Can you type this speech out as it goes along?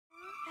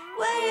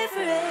Wait for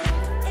it,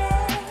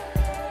 yeah.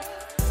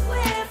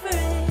 Wait for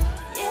it,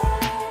 yeah.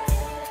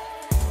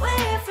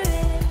 Wait for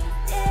it,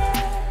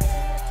 yeah.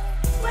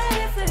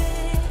 Wait for it,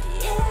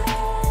 yeah.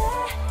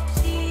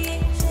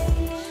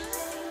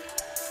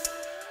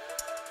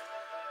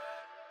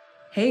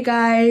 Hey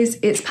guys,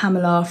 it's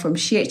Pamela from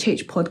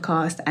SheHH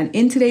Podcast, and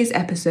in today's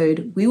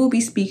episode, we will be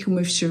speaking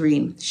with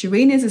Shireen.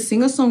 Shireen is a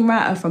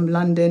singer-songwriter from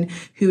London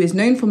who is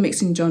known for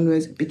mixing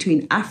genres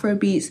between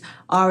Afrobeats,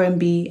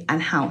 R&B,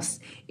 and house.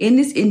 In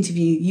this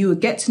interview, you will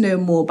get to know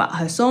more about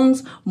her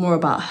songs, more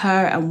about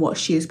her and what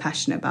she is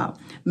passionate about.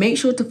 Make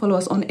sure to follow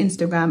us on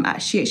Instagram at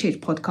SheHH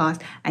Podcast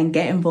and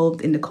get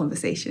involved in the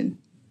conversation.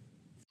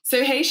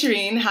 So hey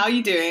Shireen, how are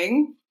you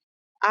doing?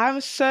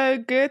 I'm so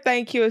good,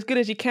 thank you. As good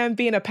as you can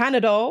be in a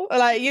Panadol,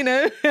 like, you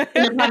know.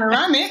 In a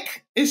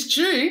panoramic, it's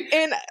true.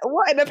 In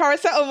the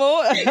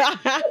paracetamol.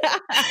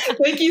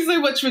 Thank you so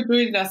much for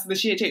joining us on the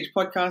SheHH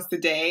Podcast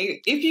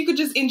today. If you could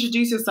just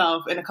introduce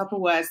yourself in a couple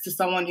of words to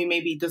someone who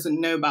maybe doesn't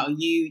know about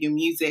you, your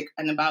music,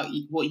 and about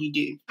what you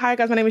do. Hi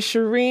guys, my name is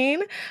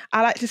Shireen.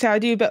 I like to say I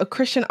do a bit of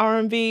Christian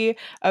R&B,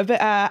 a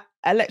bit of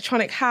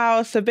electronic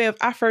house, a bit of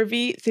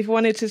Afrobeats. If you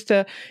wanted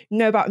to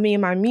know about me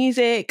and my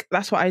music,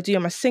 that's what I do.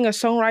 I'm a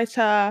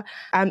singer-songwriter.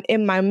 I'm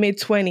in my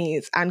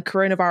mid-20s and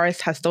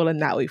coronavirus has stolen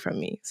that away from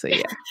me. So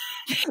yeah.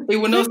 It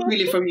will not steal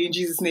it from you in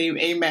Jesus' name.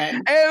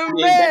 Amen.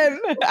 Amen.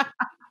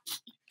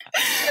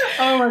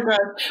 Oh my God.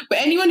 But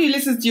anyone who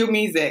listens to your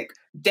music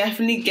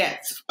definitely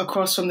gets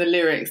across from the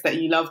lyrics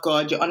that you love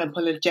God, you're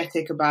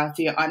unapologetic about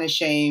it, you're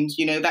unashamed.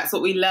 You know, that's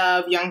what we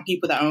love, young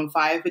people that are on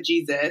fire for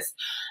Jesus.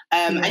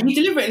 And you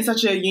deliver it in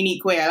such a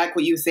unique way. I like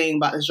what you were saying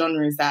about the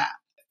genres that,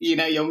 you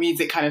know, your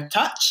music kind of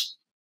touch.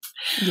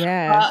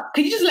 Yeah.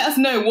 Could you just let us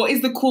know what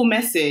is the core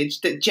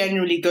message that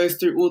generally goes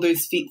through all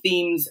those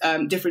themes,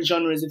 different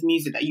genres of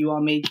music that you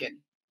are making?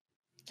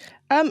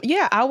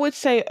 Yeah, I would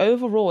say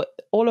overall,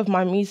 all of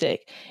my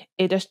music,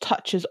 it just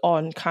touches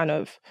on kind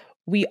of,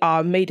 we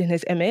are made in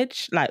his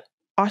image, like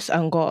us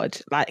and God.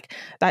 Like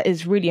that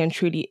is really and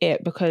truly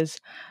it, because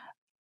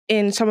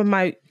in some of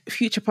my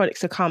future projects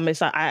to come is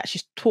that I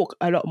actually talk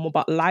a lot more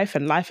about life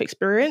and life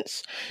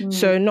experience.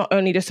 So not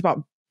only just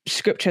about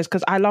scriptures,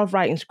 because I love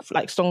writing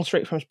like songs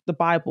straight from the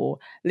Bible,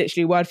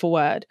 literally word for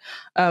word.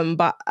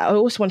 But I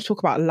also want to talk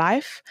about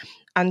life.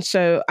 And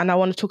I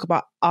want to talk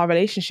about our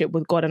relationship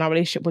with God and our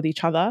relationship with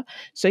each other.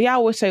 So yeah, I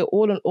would say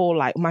all in all,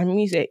 like my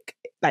music,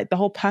 like the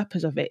whole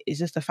purpose of it is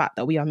just the fact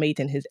that we are made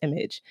in his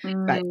image.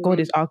 Like God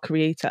is our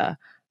creator.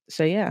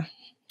 So yeah.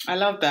 I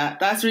love that.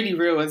 That's really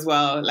real as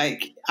well.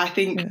 Like, I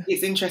think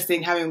it's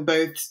interesting having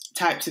both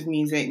types of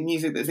music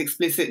that's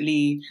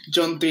explicitly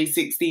John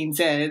 3:16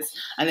 says,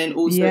 and then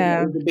also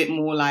a bit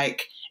more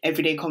like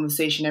everyday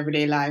conversation,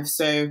 everyday life.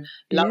 So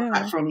love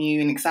that from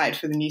you and excited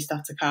for the new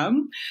stuff to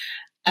come.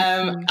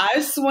 I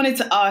just wanted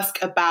to ask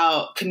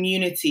about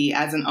community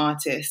as an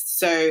artist.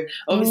 So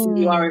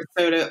obviously you are a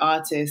solo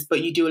artist,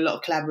 but you do a lot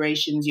of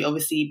collaborations. You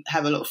obviously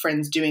have a lot of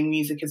friends doing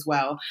music as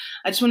well.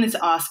 I just wanted to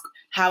ask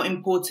how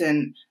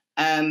important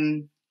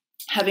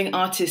having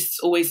artists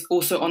always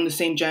also on the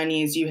same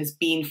journey as you has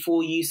been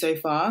for you so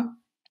far.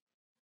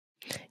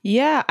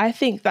 Yeah, I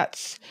think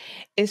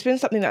it's been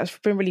something that's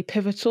been really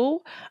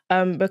pivotal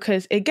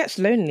because it gets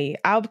lonely.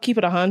 I'll keep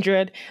it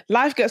 100.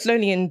 Life gets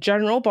lonely in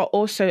general, but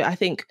also I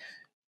think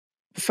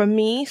for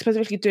me,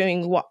 specifically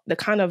doing what the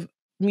kind of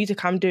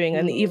music I'm doing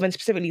and even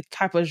specifically the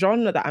type of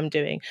genre that I'm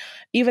doing,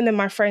 even though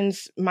my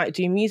friends might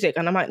do music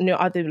and I might know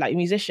other like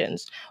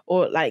musicians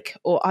or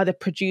other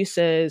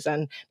producers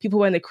and people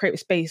when they create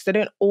space, they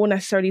don't all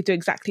necessarily do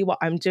exactly what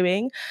I'm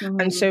doing.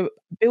 And so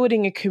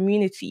building a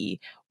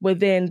community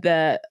within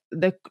the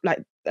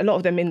like a lot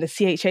of them in the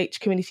CHH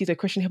community, the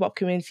Christian hip hop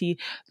community.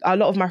 A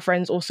lot of my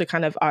friends also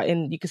kind of are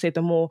in, you could say,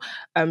 the more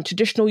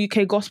traditional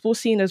UK gospel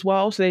scene as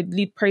well. So they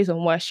lead praise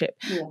and worship.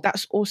 Yeah.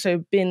 That's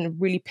also been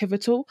really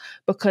pivotal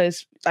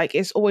because like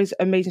it's always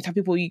amazing to have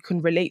people you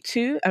can relate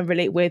to and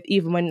relate with,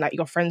 even when like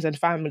your friends and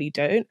family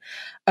don't.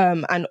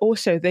 And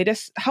also they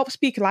just help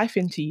speak life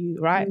into you,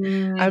 right?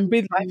 And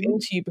breathe life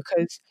into you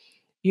because,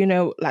 you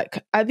know,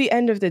 like at the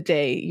end of the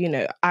day, you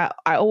know, I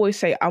always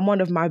say I'm one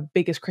of my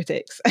biggest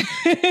critics.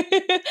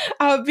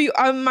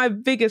 I'm my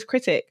biggest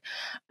critic.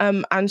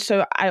 And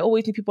so I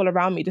always need people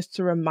around me just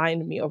to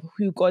remind me of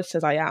who God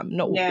says I am,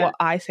 not what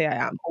I say I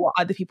am, or what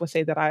other people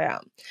say that I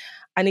am.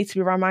 I need to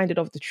be reminded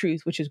of the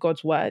truth, which is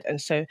God's word.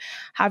 And so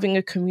having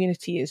a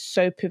community is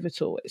so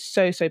pivotal. It's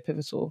so, so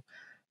pivotal.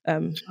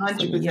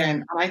 100%.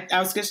 Yeah. I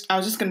was just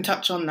going to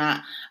touch on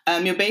that.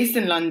 You're based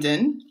in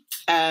London.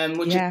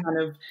 Which is kind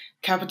of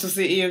capital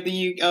city of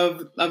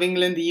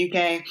England, the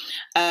UK.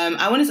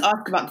 I wanted to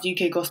ask about the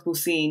UK gospel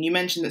scene. You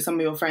mentioned that some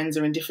of your friends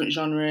are in different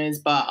genres,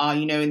 but are,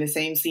 you know, in the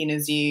same scene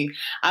as you.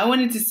 I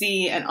wanted to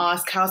see and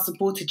ask how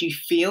supported you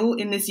feel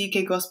in this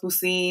UK gospel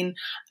scene.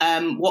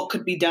 What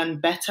could be done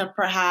better,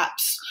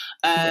 perhaps?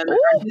 And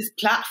just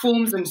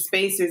platforms and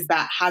spaces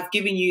that have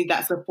given you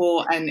that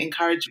support and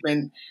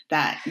encouragement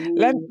that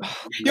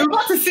you're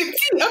about to sip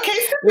tea. Okay,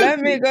 let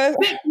me go.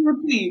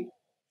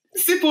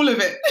 Sip all of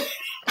it.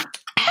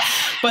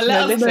 But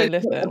No, let us know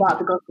listen. about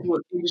the gospel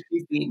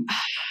industry scene.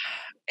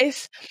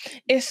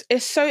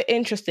 It's so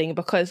interesting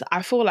because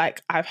I feel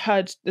like I've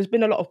heard there's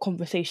been a lot of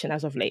conversation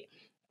as of late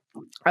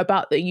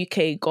about the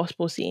UK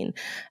gospel scene,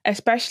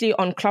 especially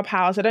on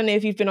Clubhouse. I don't know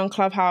if you've been on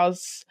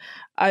Clubhouse,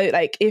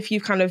 like if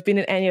you've kind of been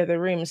in any of the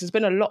rooms. There's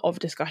been a lot of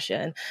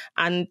discussion,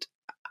 and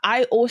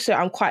I also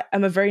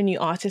I'm a very new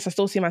artist. I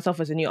still see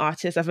myself as a new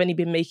artist. I've only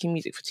been making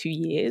music for 2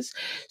 years.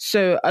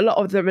 So a lot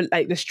of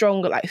the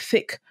strong,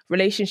 thick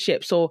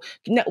relationships or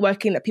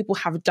networking that people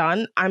have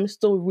done, I'm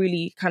still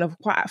really kind of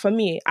for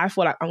me, I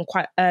feel like I'm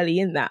quite early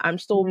in that. I'm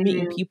still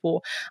meeting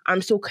people.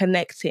 I'm still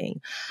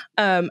connecting.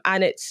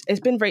 And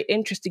it's been very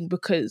interesting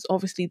because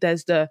obviously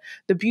there's the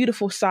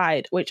beautiful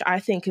side, which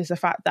I think is the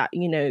fact that,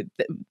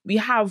 we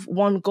have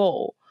one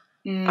goal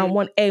and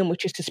one aim,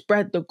 which is to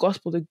spread the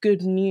gospel, the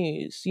good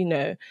news,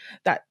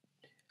 that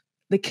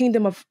the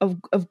kingdom of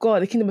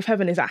God, the kingdom of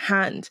heaven is at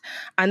hand.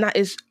 And that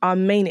is our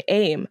main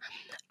aim.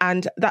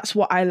 And that's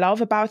what I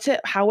love about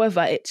it.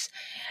 However,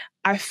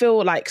 I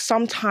feel like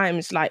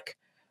sometimes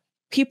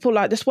people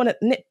just want to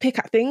nitpick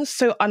at things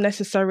so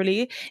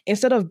unnecessarily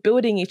instead of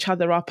building each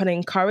other up and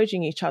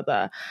encouraging each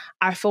other.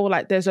 I feel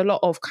like there's a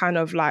lot of kind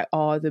of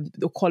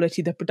the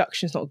quality, the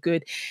production's not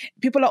good.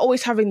 People are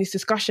always having these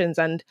discussions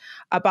and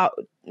about,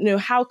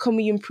 how can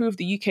we improve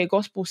the UK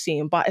gospel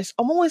scene? But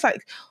I'm always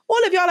like,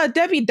 all of y'all are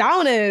Debbie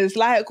Downers.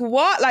 Like,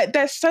 what?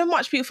 There's so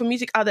much beautiful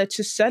music out there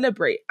to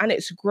celebrate, and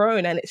it's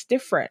grown and it's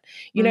different.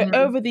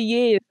 Over the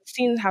years,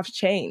 scenes have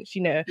changed,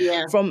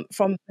 from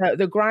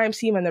the grime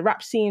scene and the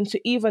rap scene to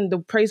even the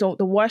praise of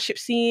the worship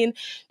scene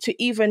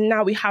to even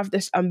now we have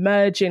this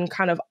emerging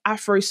kind of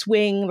Afro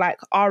swing,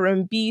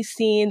 R&B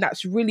scene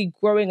that's really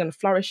growing and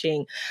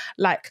flourishing.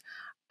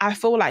 I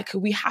feel like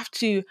we have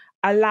to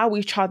allow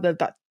each other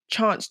that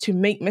chance to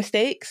make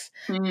mistakes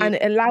and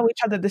allow each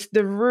other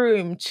the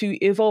room to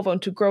evolve and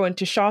to grow and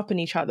to sharpen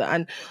each other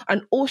and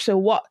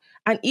also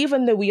and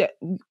even though you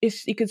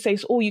could say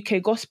it's all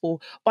UK gospel,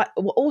 but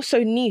we're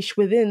also niche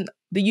within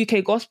the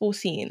UK gospel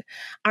scene.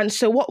 And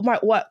so what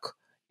might work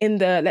in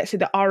let's say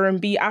the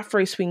R&B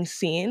Afro swing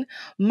scene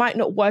might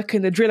not work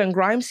in the drill and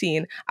grime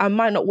scene and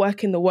might not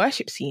work in the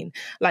worship scene.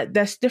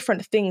 There's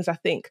different things I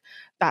think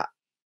that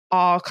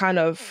are kind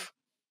of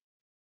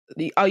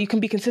you can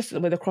be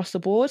consistent with across the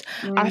board.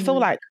 I feel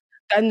like,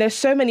 and there's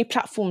so many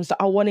platforms that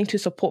are wanting to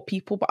support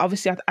people, but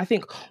obviously I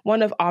think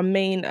one of our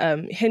main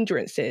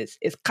hindrances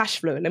is cash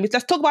flow.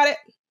 Let's talk about it.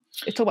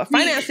 Let's talk about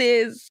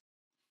finances.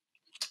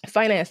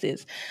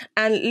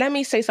 And let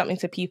me say something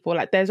to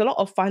people, there's a lot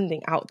of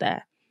funding out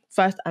there,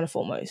 first and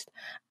foremost.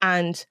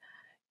 And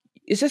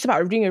it's just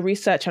about doing your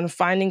research and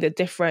finding the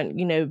different,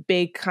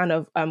 big kind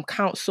of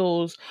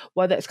councils,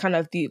 whether it's kind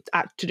of the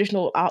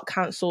traditional art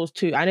councils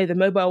to, I know the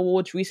Mobile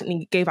Awards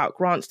recently gave out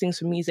grants, things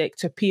for music,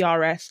 to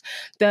PRS.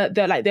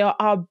 There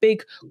are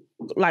big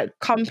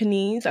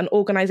companies and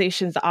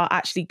organizations that are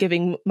actually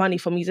giving money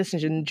for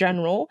musicians in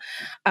general.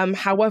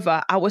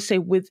 However, I would say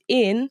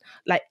within,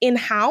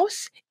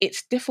 in-house,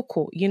 it's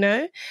difficult,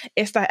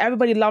 It's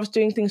everybody loves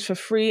doing things for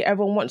free.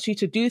 Everyone wants you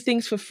to do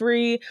things for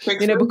free,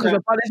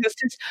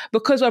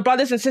 because we're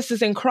brothers and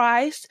sisters in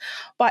Christ.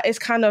 But it's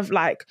kind of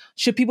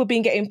should people be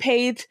getting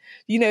paid,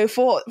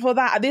 for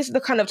that? These are the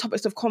kind of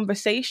topics of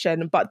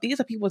conversation, but these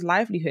are people's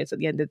livelihoods at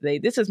the end of the day.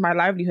 This is my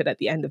livelihood at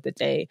the end of the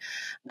day.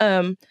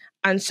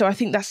 And so I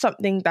think that's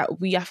something that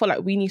I feel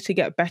like we need to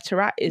get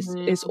better at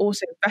is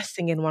also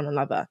investing in one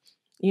another.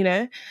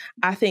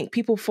 I think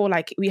people feel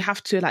like we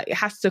have to, it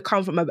has to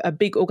come from a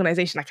big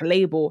organization, like a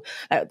label,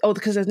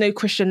 because there's no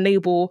Christian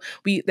label.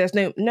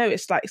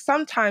 It's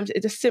sometimes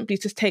it just simply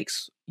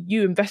takes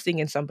you investing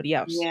in somebody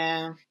else.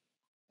 Yeah.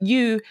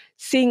 You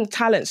seeing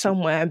talent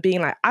somewhere and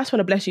being like, I just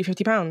want to bless you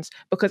 £50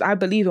 because I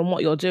believe in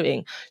what you're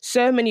doing.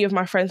 So many of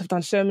my friends have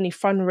done so many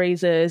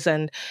fundraisers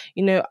and,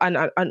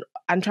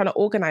 and trying to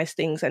organize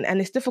things. And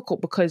it's difficult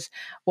because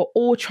we're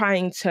all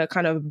trying to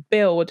kind of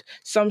build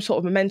some sort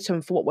of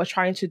momentum for what we're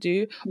trying to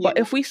do. Yeah. But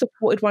if we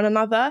supported one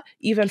another,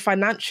 even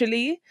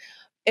financially,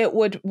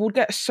 we'll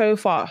get so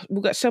far.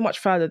 We'll get so much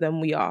further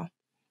than we are.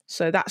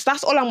 So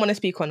that's all I'm going to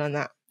speak on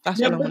that. But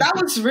that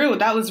was real.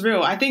 That was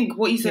real. I think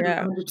what you said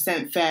was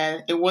 100%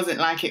 fair. It wasn't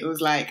it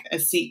was a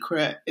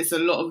secret. It's a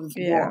lot of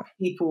what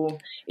people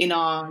in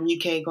our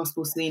UK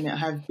gospel scene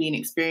have been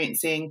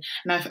experiencing.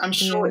 And I'm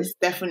sure it's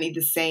definitely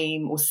the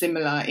same or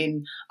similar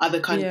in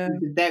other countries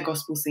with their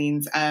gospel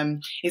scenes.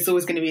 It's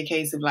always going to be a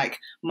case of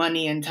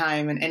money and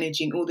time and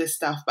energy and all this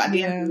stuff. But at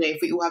the end of the day, if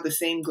we all have the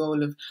same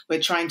goal of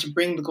we're trying to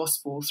bring the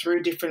gospel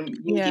through different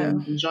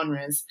mediums and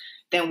genres,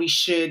 then we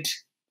should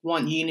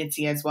want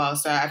unity as well.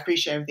 So I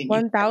appreciate everything.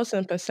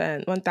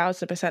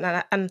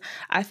 1000%. And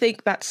I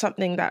think that's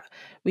something that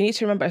we need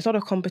to remember. It's not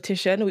a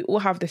competition. We all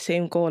have the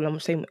same goal and the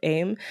same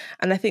aim.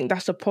 And I think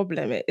that's the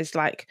problem. It's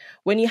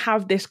when you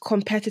have this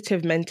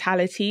competitive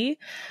mentality,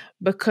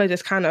 because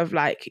it's kind of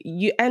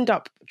you end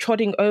up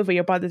trotting over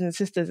your brothers and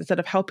sisters instead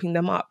of helping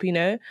them up,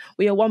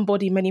 We are one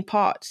body, many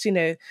parts,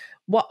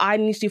 What I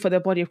need to do for the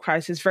body of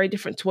Christ is very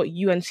different to what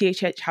you and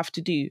CHH have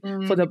to do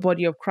for the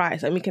body of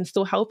Christ. And we can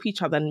still help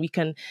each other and we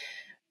can.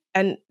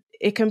 And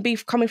it can be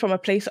coming from a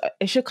place,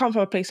 it should come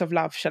from a place of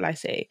love, shall I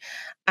say.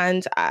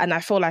 And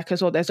I feel like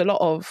as well, there's a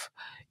lot of,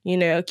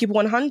 keep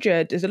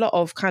 100, there's a lot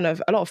of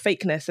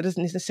fakeness that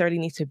doesn't necessarily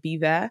need to be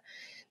there.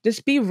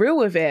 Just be real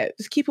with it.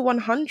 Just keep it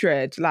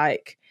 100.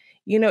 Like,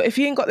 if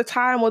you ain't got the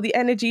time or the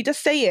energy,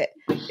 just say it.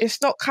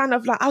 It's not kind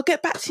of like, I'll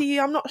get back to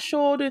you, I'm not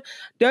sure.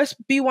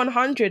 Just be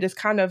 100 is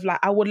kind of like,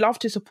 I would love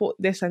to support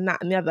this and that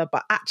and the other,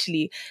 but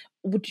actually,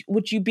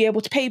 would you be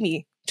able to pay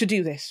me to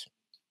do this?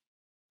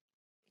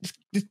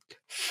 Just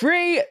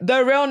free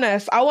the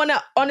realness. I want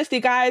to,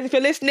 honestly, guys, if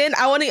you're listening,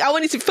 I want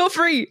you to feel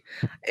free.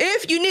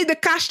 If you need the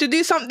cash to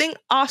do something,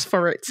 ask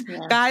for it.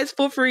 Yeah. Guys,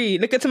 for free.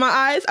 Look into my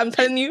eyes. I'm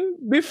telling you,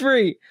 be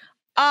free.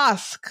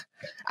 Ask,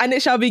 and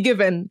it shall be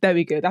given. There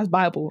we go. That's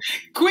Bible.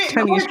 Quote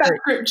that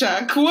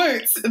scripture.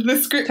 Quote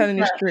the scripture. Telling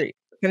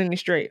you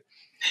straight.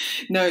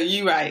 No,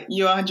 you're right.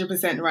 You're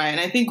 100% right. And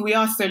I think we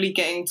are slowly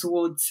getting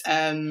towards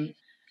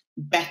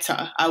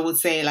better, I would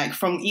say, like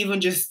from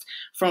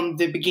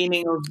the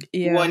beginning of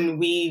when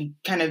we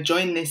kind of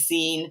joined this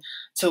scene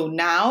till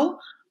now.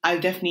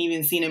 I've definitely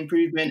even seen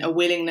improvement, a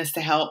willingness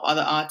to help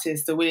other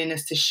artists, a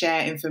willingness to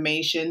share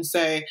information.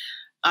 So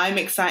I'm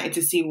excited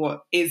to see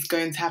what is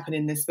going to happen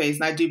in this space,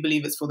 and I do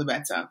believe it's for the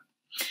better.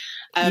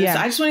 So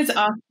I just wanted to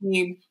ask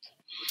you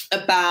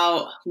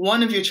about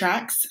one of your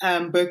tracks,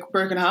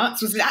 Broken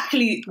Hearts, was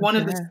actually one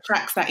of the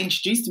tracks that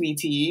introduced me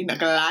to you, not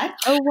gonna lie.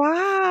 Oh,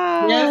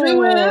 wow. Yes, it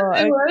was.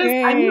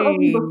 I knew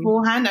of you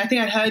beforehand. I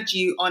think I'd heard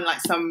you on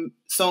like some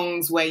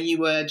songs where you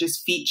were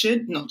just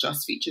featured, not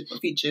just featured, but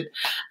featured.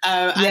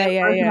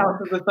 Broken Hearts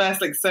was the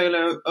first like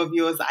solo of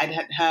yours that I'd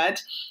heard,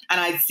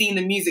 and I'd seen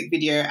the music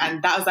video,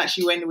 and that was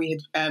actually when we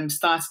had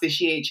started the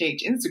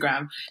SheHH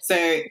Instagram.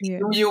 So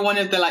you're one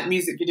of the like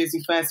music videos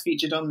we first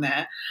featured on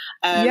there.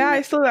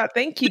 I saw that.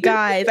 Thank you,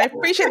 guys. I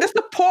appreciate the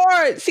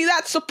support. See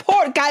that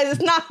support, guys.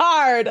 It's not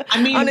hard.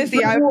 I mean,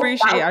 honestly, I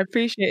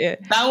appreciate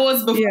it. That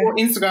was before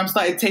Instagram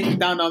started taking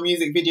down our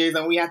music videos,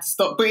 and we had to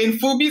stop putting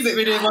full music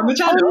videos on the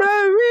channel. Oh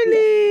no,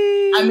 really?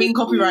 I mean,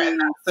 copyright and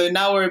that. So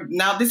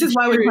now this is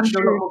why we're trying to do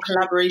a lot more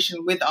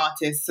collaboration with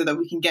artists so that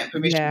we can get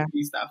permission to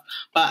do stuff.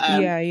 But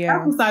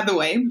that's beside the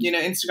way,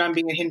 Instagram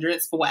being a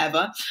hindrance for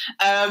whatever.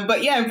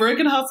 But yeah,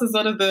 Broken Hearts was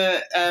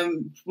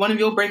one of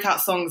your breakout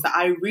songs that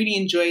I really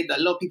enjoyed, that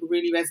a lot of people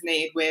really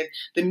resonated with.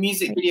 The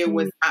music video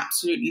was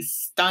absolutely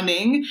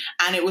stunning,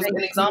 and it was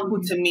an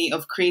example to me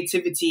of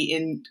creativity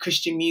in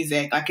Christian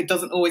music. Like, it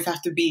doesn't always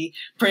have to be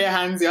prayer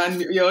hands,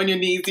 you're on your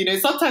knees.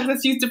 Sometimes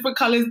let's use different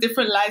colors,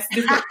 different lights,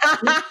 different.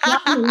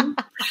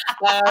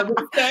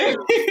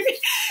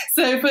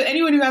 So for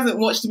anyone who hasn't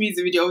watched the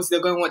music video, obviously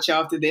they'll go and watch it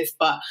after this,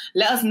 but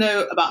let us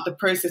know about the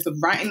process of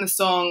writing the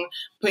song,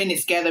 putting it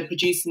together,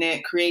 producing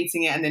it,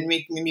 creating it, and then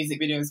making the music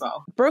video as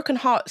well. Broken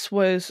Hearts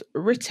was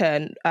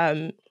written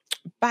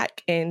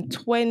back in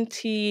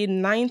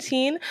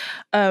 2019,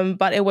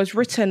 but it was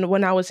written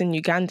when I was in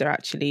Uganda,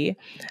 actually.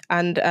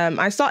 And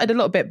I started a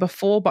little bit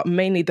before, but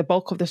mainly the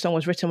bulk of the song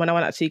was written when I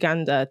went out to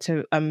Uganda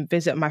to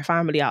visit my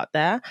family out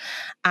there.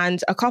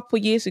 And a couple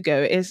of years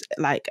ago, is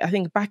like, I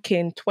think back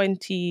in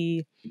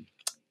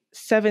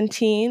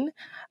 2017,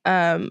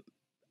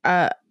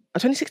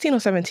 2016 or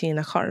 17,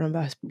 I can't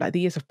remember, like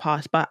the years have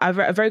passed, but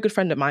a very good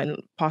friend of mine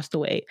passed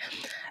away.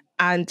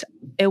 And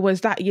it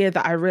was that year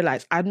that I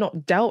realized I'd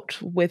not dealt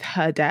with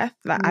her death,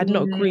 like I'd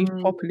not grieved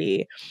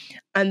properly.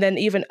 And then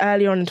even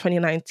earlier on in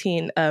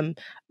 2019,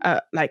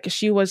 like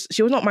she was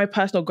not my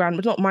personal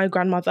not my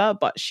grandmother,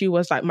 but she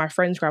was like my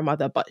friend's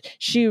grandmother. But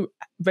she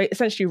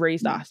essentially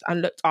raised us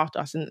and looked after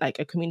us in like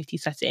a community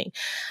setting.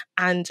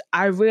 And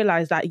I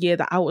realized that year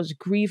that I was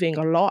grieving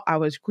a lot.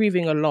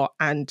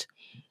 And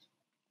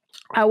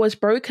I was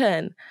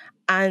broken.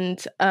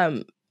 And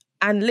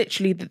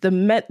literally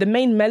the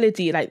main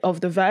melody like of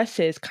the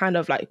verses kind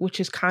of like, which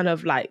is kind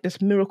of like this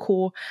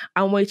miracle,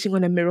 I'm waiting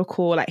on a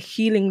miracle, like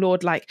healing,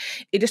 Lord, like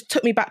it just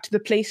took me back to the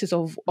places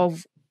of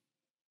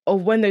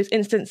when those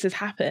instances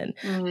happen,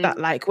 that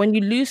like when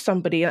you lose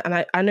somebody,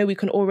 and I know we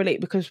can all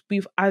relate because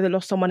we've either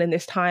lost someone in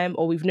this time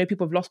or we've known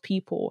people have lost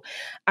people,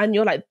 and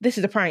you're like, this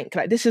is a prank,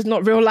 like this is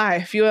not real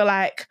life. You're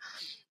like,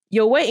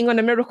 you're waiting on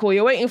a miracle,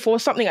 you're waiting for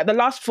something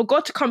for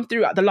God to come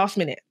through at the last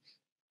minute.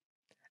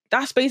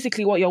 That's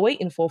basically what you're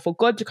waiting for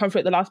God to come through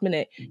at the last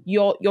minute.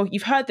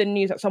 You've heard the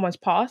news that someone's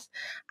passed,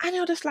 and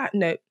you're just like,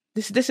 no,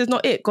 this is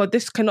not it. God,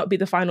 this cannot be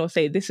the final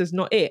say. This is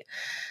not it.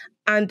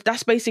 And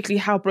that's basically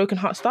how Broken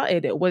Heart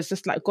started. It was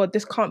just like, God,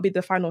 this can't be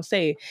the final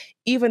say.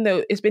 Even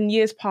though it's been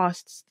years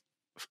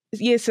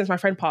since my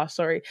friend passed,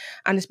 and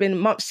it's been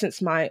months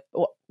since what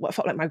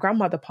felt like my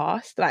grandmother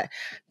passed. Like,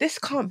 this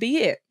can't be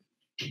it.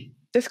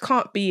 This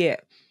can't be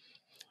it.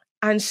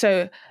 And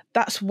so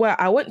that's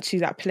where I went to,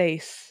 that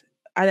place.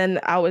 And then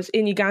I was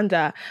in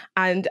Uganda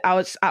and I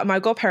was at my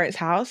godparents'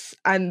 house,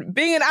 and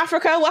being in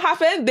Africa, what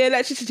happened? The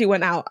electricity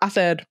went out. I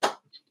said,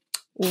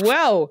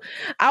 well,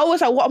 I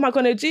was like, what am I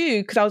going to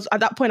do? Because at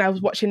that point I was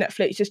watching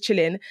Netflix, just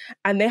chilling,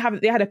 and they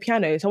had a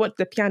piano. So I went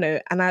to the piano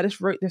and I just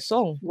wrote this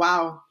song.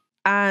 Wow.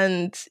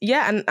 And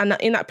yeah, and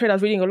in that period I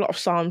was reading a lot of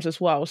Psalms as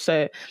well.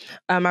 So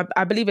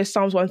I believe it's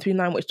Psalms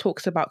 139, which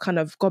talks about kind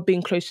of God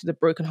being close to the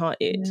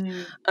brokenhearted.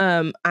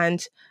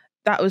 And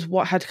that was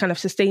what had kind of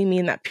sustained me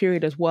in that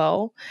period as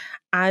well.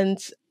 And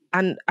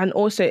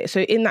also,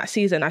 so in that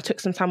season, I took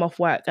some time off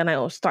work and I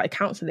also started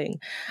counseling.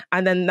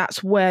 And then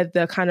that's where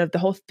the kind of the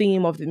whole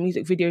theme of the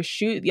music video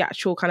shoot, the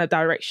actual kind of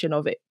direction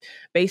of it,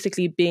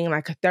 basically being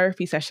like a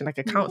therapy session, like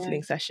a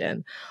counseling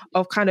session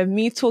of kind of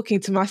me talking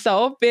to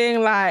myself,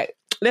 being like,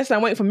 listen,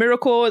 I'm waiting for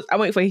miracles. I'm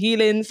waiting for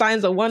healing,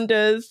 signs and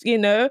wonders. You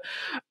know,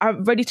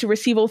 I'm ready to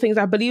receive all things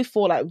I believe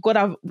for. Like,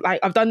 God,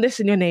 I've done this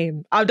in your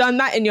name. I've done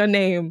that in your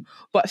name.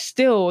 But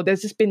still,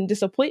 there's just been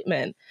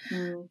disappointment.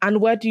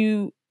 And where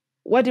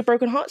did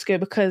broken hearts go?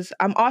 Because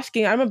I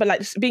remember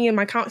like just being in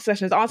my counselor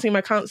sessions, asking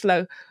my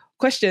counselor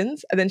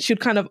questions, and then she'd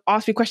kind of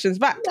ask me questions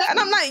back. And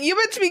I'm like, you're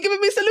meant to be giving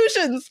me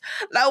solutions.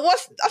 Like,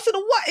 I said,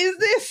 what is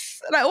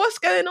this? Like, what's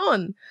going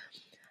on?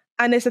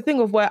 And it's a thing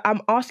of where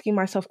I'm asking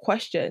myself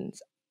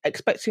questions,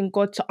 expecting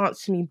God to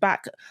answer me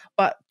back.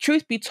 But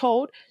truth be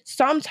told,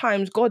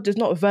 sometimes God does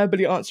not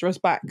verbally answer us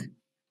back.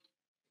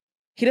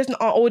 He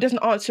doesn't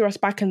answer us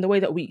back in the way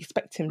that we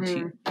expect him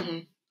to.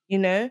 You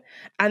know?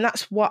 And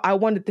that's what I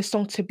wanted this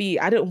song to be.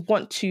 I didn't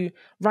want to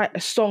write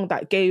a song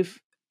that gave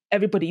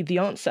everybody the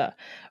answer,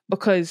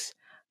 because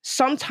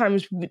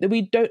sometimes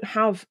we don't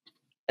have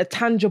a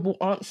tangible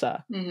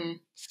answer.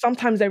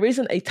 Sometimes there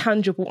isn't a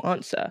tangible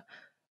answer.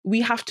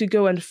 We have to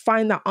go and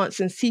find that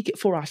answer and seek it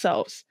for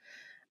ourselves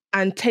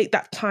and take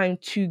that time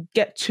to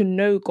get to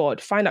know God,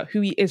 find out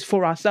who he is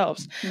for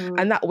ourselves.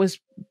 And that was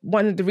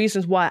one of the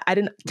reasons why I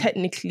didn't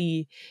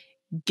technically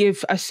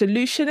give a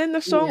solution in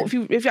the song. If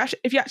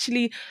you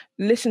actually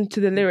listen to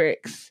the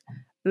lyrics,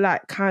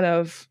 like kind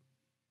of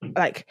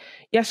like,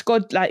 yes,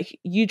 God, like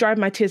you drive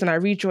my tears and I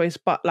rejoice,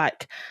 but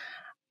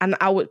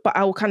I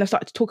will kind of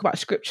start to talk about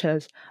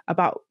scriptures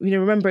about, you know,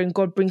 remembering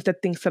God brings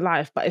dead things to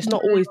life, but it's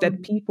not always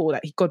dead people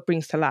that God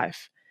brings to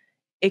life.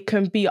 It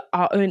can be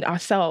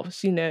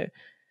ourselves, you know,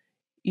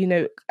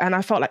 and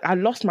I felt like I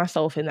lost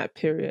myself in that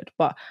period,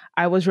 but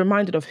I was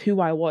reminded of who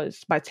I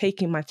was by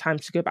taking my time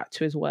to go back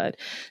to his word.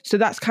 So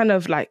that's kind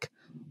of like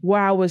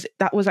where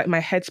that was like my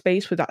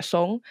headspace with that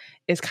song,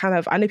 is kind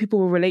of, I know people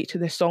will relate to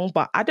this song,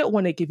 but I don't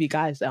want to give you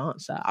guys the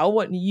answer. I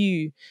want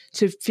you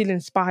to feel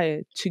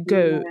inspired to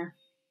go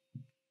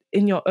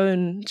in your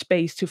own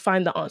space to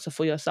find the answer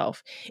for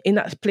yourself in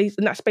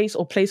that space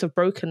or place of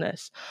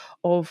brokenness,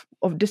 of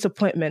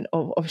disappointment,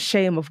 of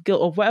shame, of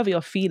guilt, of whatever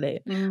you're feeling.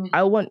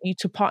 I want you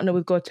to partner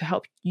with God to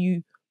help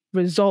you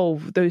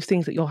resolve those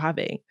things that you're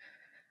having.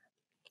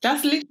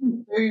 That's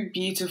literally so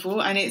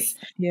beautiful. And it's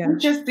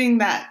interesting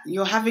that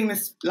you're having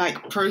this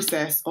like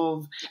process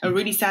of a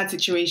really sad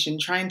situation,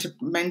 trying to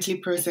mentally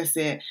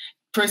processing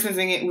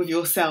it with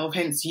yourself,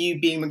 hence you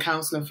being the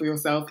counselor for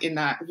yourself in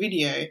that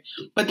video.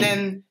 But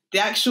then the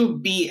actual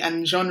beat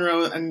and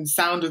genre and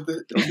sound of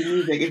the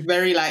music is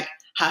very like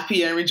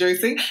happy and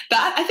rejoicing.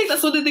 I think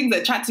that's one of the things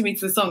that attracted me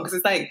to the song, because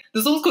it's like,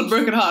 the song's called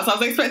Broken Hearts. So I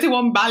was expecting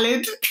one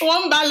ballad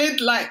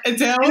like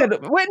Adele.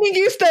 Whitney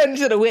Houston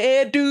said,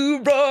 "Where do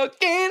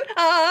broken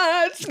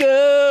hearts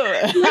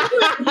go?"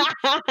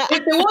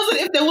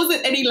 if there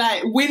wasn't any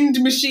like wind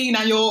machine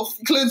and your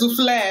clothes will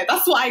flare,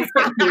 that's what I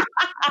expected.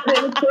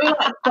 It was so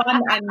like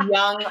fun and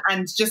young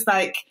and just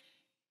like,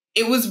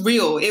 it was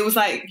real. It was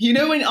like, you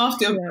know, when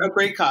after a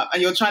breakup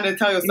and you're trying to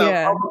tell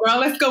yourself, oh, girl,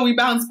 let's go, we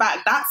bounce back.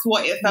 That's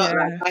what it felt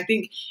like. I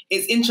think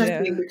it's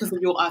interesting because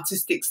of your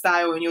artistic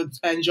style and your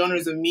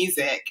genres of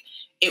music.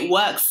 It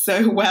works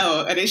so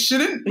well, and it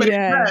shouldn't, but it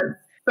does.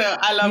 So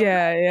I love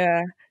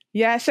that.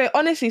 Yeah, so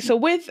honestly,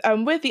 with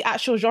the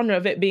actual genre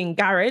of it being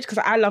garage, because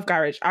I love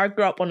garage. I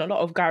grew up on a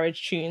lot of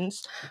garage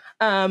tunes.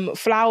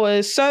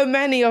 Flowers, so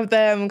many of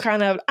them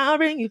kind of, I'll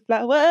bring you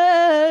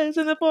flowers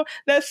in the fall.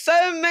 There's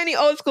so many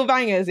old school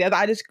bangers, that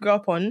I just grew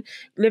up on,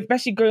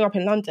 especially growing up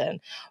in London.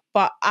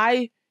 But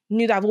I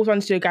knew that I've always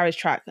wanted to do a garage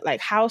track.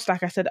 Like house,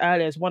 like I said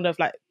earlier, is one of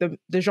like the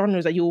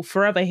genres that you'll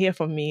forever hear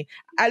from me.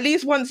 At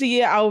least once a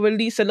year, I'll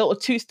release a little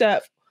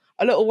two-step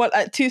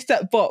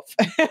bop.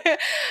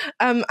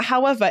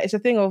 However, it's a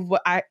thing of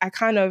what I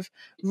kind of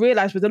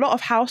realized with a lot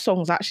of house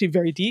songs are actually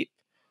very deep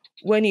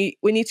when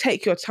you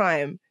take your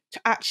time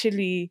to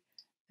actually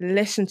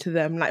listen to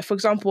them. Like, for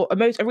example, a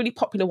really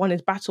popular one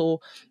is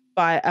Battle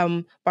by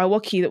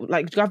Waki,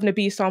 like Governor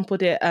B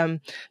sampled it.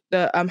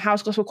 The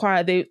House Gospel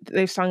Choir,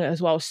 they've sung it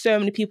as well. So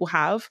many people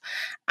have.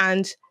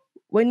 And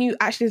when you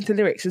actually listen to the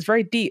lyrics, it's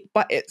very deep,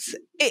 but it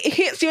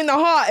hits you in the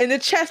heart, in the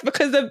chest,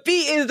 because the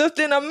beat is just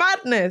in a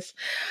madness.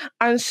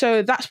 And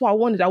so that's what I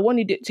wanted. I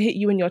wanted it to hit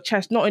you in your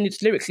chest, not only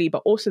just lyrically,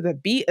 but also the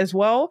beat as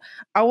well.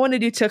 I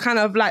wanted you to kind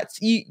of like,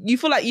 you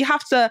feel like you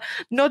have to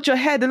nod your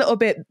head a little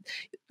bit,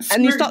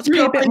 and you start to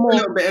play a bit more. A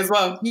little bit as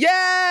well.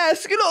 Yeah,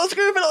 screw a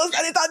little,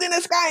 and it's out in the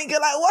sky, and you're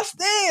like, what's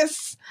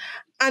this?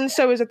 And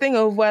so it's a thing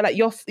of where like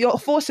you're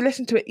forced to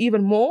listen to it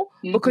even more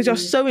because you're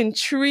so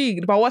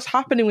intrigued by what's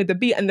happening with the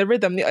beat and the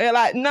rhythm. You're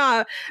like,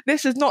 nah,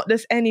 this is not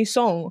just any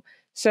song.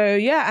 So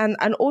yeah,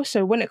 and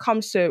also when it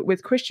comes to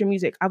with Christian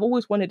music, I've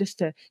always wanted us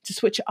to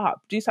switch it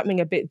up, do something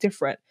a bit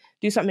different,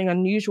 do something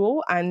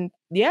unusual, and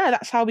yeah,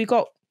 that's how we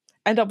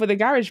end up with a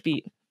garage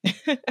beat.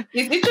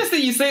 It's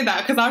interesting you say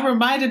that, because I'm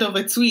reminded of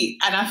a tweet,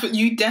 and I thought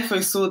you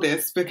defo saw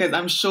this because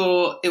I'm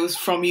sure it was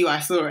from you. I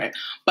saw it,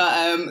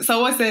 but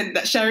someone said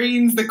that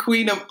Shireen's the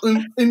queen of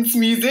unce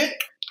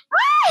music.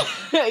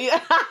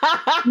 Shout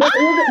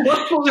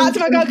out to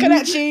my girl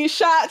Kelechi.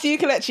 Shout out to you,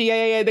 Kelechi.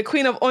 Yeah. The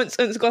queen of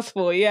unce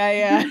gospel.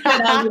 Yeah. And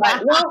I was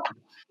like, well,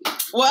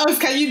 what else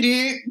can you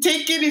do?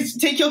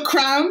 Take your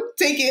crown.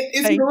 Take it.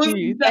 It's yours. Thank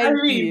you.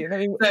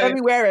 Let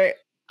me wear it.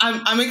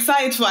 I'm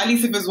excited for, at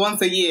least if it's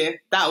once a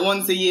year, that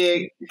once a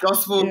year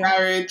gospel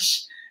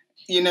garage,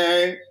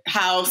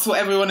 house,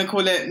 whatever you want to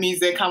call it,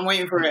 music. I'm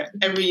waiting for it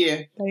every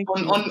year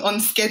on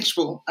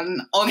schedule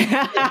and on.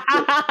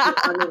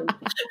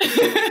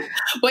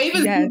 But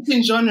even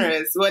in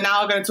genres, we're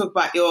now going to talk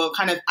about your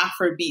kind of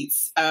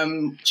Afrobeats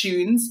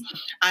tunes,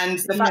 and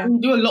the fact that you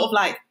do a lot of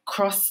like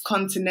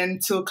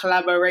cross-continental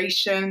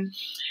collaboration.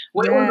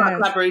 We're all about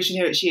collaboration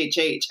here at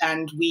GHH,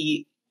 and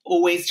we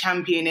always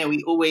champion it.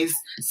 We always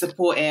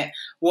support it.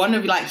 One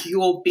of like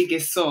your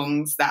biggest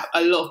songs that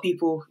a lot of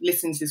people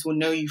listening to this will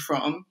know you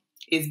from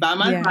is By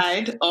My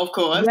Side, of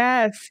course.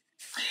 Yes.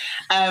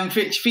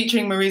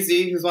 Featuring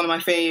Marizu, who's one of my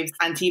faves,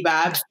 and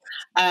T-Bab. So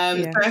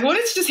I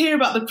wanted to just hear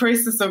about the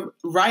process of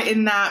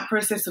writing that,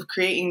 process of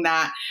creating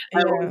that,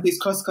 it's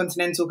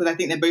cross-continental because I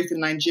think they're both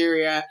in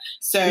Nigeria.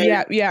 So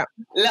let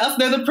us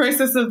know the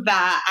process of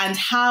that and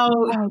how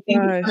you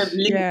kind of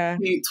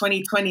linked to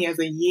 2020 as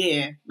a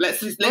year.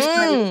 Let's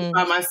try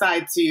By My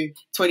Side to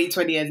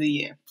 2020 as a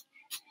year.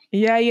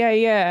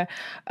 Yeah.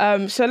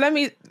 So let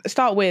me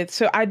start with,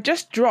 so I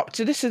just dropped,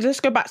 let's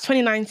go back to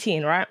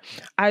 2019, right?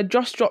 I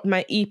just dropped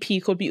my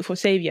EP called Beautiful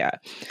Savior.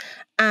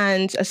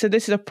 And so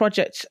this is a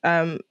project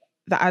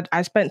that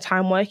I spent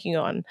time working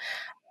on.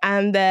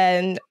 And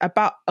then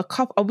about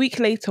a week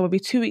later, maybe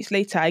 2 weeks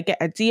later, I get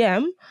a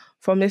DM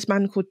from this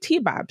man called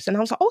T-Babs. And I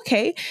was like,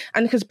 okay.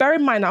 And because bear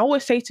in mind, I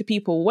always say to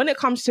people, when it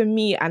comes to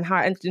me and how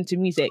I entered into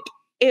music,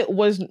 it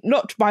was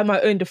not by my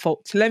own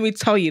default. Let me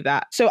tell you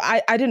that. So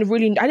I didn't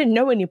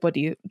know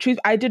anybody. Truth,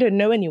 I didn't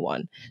know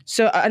anyone.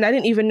 So, and I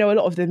didn't even know a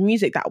lot of the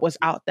music that was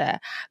out there.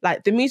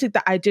 Like the music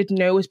that I did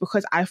know was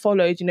because I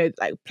followed,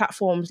 like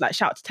platforms like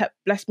shout out to Tep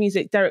Bless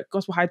Music, Derek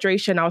Gospel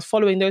Hydration. I was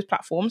following those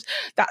platforms.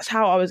 That's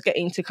how I was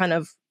getting to kind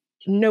of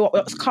know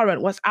what's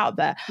current, what's out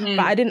there. But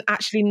I didn't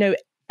actually know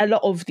a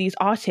lot of these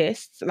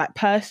artists, like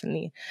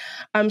personally.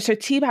 So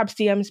T-Babs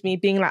DMs me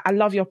being like, I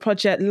love your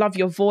project, love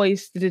your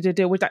voice,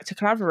 would like to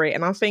collaborate.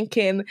 And I was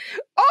thinking,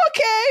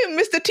 okay,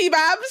 Mr.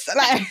 T-Babs,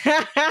 like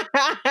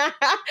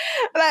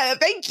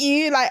thank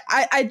you. Like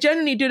I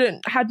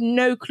genuinely had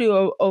no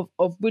clue of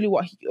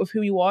really of who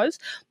he was.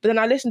 But then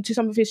I listened to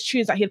some of his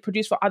tunes that he had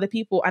produced for other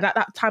people. And at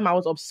that time I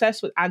was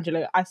obsessed with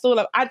Angelo. I saw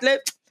like Adlib,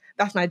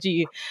 that's my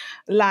G.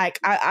 Like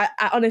I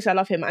honestly I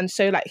love him, and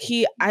so like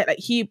he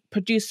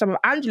produced some of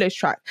Angelo's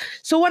track.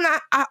 So when I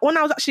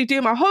was actually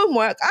doing my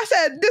homework, I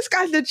said, "This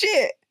guy's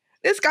legit.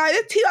 This guy,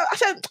 T-Bab." I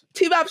said,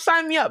 "T-Bab,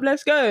 sign me up.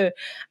 Let's go."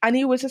 And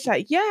he was just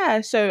like, "Yeah."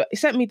 So he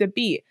sent me the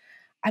beat,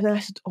 and then I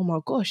said, "Oh my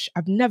gosh,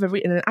 I've never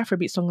written an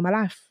Afrobeat song in my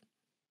life."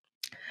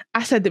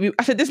 I said, "This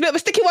is a bit of a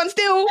sticky one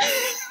still."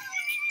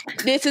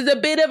 This is a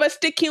bit of a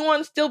sticky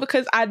one still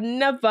because I'd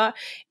never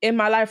in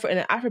my life written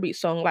an Afrobeat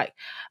song. Like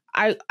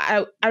I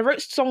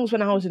wrote songs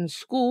when I was in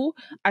school.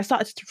 I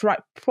started to write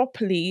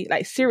properly,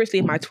 like seriously,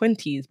 in my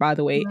 20s, by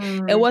the way.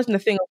 It wasn't a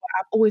thing of,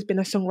 I've always been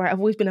a songwriter, I've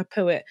always been a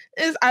poet.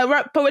 I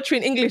write poetry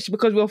in English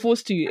because we were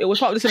forced to. It was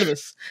part of the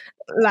syllabus.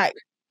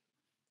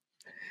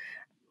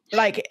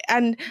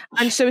 And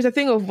so it's a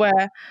thing of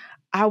where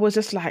I was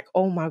just like,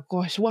 oh my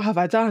gosh, what have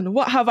I done?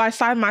 What have I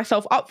signed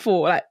myself up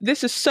for? Like,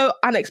 this is so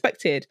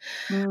unexpected.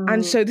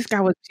 And so this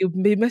guy he'll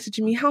be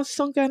messaging me, how's the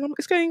song going?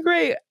 It's going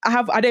great.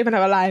 I don't even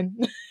have a line.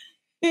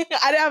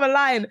 I didn't have a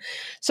line.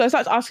 So I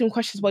started asking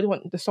questions, what do you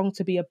want the song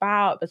to be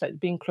about? There's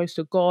like being close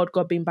to God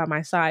being by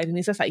my side. And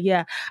he's just like,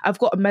 yeah, I've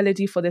got a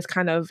melody for this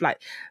kind of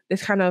like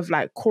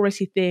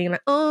chorusy thing.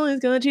 Like, oh,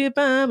 it's gonna be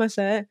by my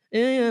side.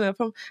 I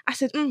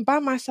said, by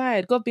my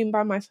side, God being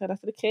by my side. I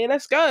said, okay,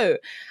 let's go.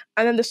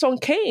 And then the song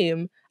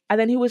came. And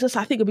then he was just,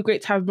 I think it'd be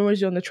great to have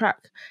Marizu on the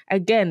track.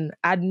 Again,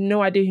 I had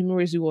no idea who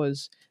Marizu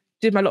was.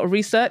 Did my little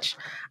research.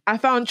 I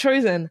found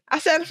Chosen. I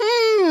said,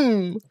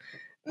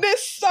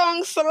 this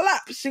song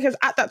slaps, because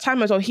at that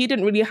time as well, he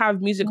didn't really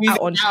have music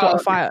out on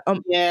Spotify.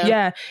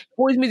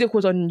 All his music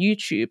was on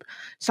YouTube.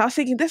 So I was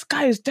thinking, this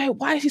guy is dope.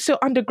 Why is he so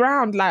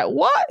underground? Like,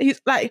 what?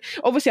 He's like,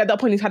 obviously at that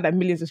point he's had like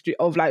millions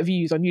of like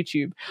views on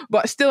YouTube,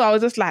 but still I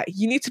was just like,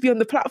 you need to be on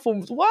the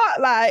platforms.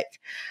 What? Like,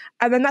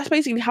 and then that's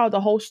basically how the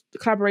whole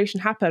collaboration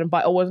happened.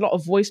 But it was a lot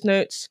of voice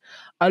notes,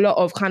 a lot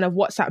of kind of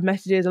WhatsApp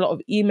messages, a lot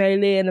of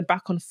emailing and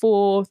back and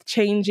forth,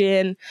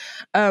 changing.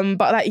 But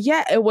like,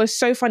 yeah, it was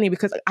so funny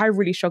because I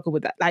really struggled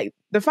with that. Like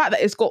the fact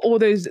that it's got all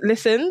those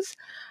listens,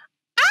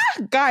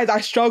 guys,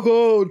 I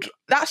struggled.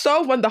 That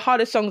song, one of the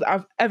hardest songs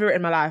I've ever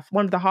written in my life,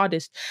 one of the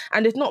hardest.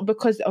 And it's not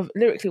because of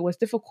lyrically it was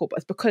difficult, but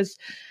it's because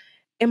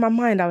in my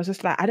mind, I was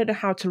just like, I don't know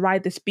how to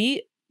ride this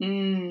beat.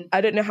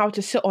 I don't know how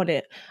to sit on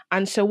it.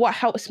 And so what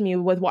helps me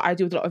with what I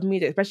do with a lot of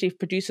music, especially if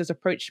producers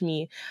approach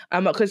me,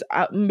 because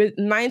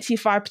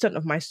 95%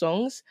 of my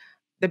songs,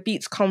 the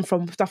beats come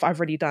from stuff I've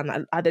already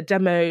done, either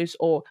demos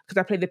or because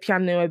I play the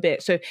piano a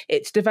bit. So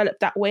it's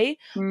developed that way.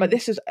 But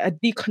this is a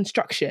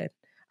deconstruction.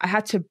 I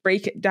had to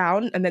break it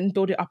down and then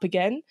build it up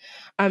again.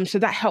 So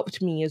that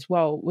helped me as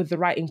well with the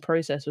writing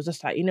process. It was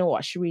just like, you know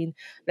what, Shireen,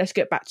 let's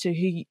get back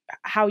to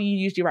how you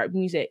usually write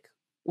music,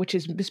 which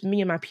is just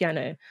me and my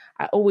piano.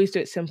 I always do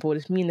it simple.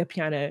 It's me and the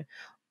piano,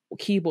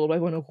 keyboard,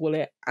 whatever you want to call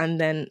it. And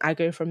then I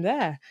go from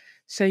there.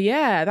 So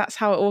yeah, that's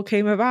how it all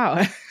came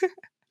about.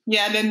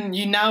 Yeah, and then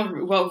you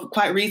now, well,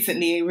 quite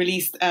recently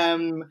released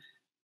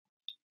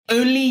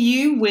Only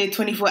You with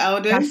 24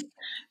 Elders.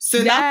 So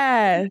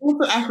that's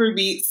also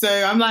Afrobeat. So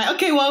I'm like,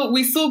 okay, well,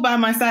 we saw By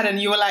My Side and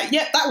you were like,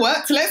 yeah, that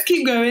worked. Let's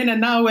keep going.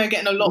 And now we're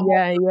getting a lot more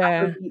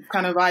Afrobeat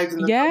kind of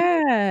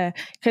vibes.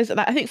 Because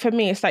I think for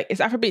me, it's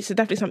Afrobeats is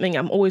definitely something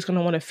I'm always going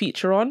to want to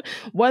feature on.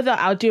 Whether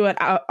I'll do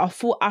a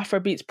full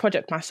Afrobeats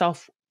project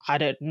myself, I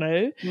don't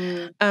know.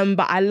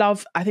 But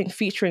I think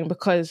featuring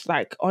because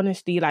like,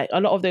 honestly, like a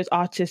lot of those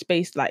artists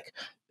based like,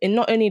 in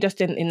not only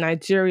just in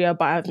Nigeria,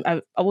 but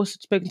I've also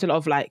spoken to a lot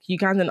of like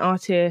Ugandan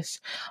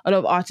artists, a lot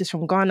of artists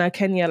from Ghana,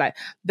 Kenya, like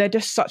they're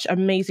just such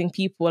amazing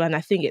people. And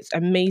I think it's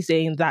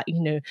amazing that, you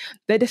know,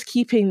 they're just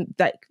keeping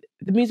like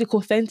the music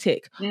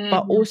authentic,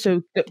 but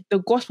also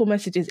the gospel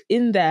message is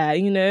in there,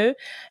 you know,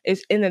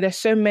 it's in there. There's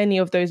so many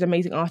of those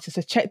amazing artists.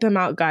 So check them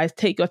out, guys.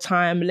 Take your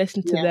time,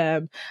 listen to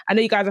them. I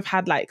know you guys have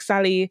had like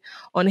Sally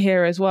on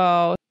here as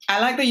well. I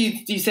like that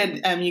you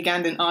said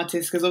Ugandan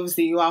artists because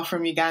obviously you are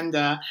from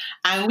Uganda,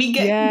 and we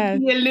get to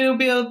see a little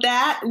bit of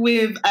that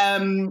with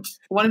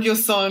one of your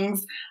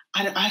songs.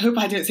 I hope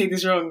I don't say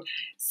this wrong.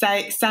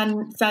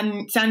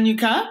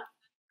 Sanyuka.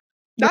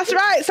 That's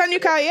right,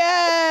 Sanyuka.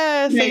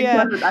 Yes.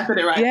 Yeah, I said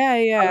it right.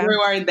 Yeah. I'm very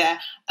worried there.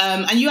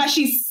 And you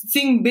actually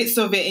sing bits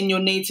of it in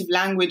your native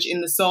language in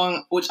the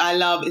song, which I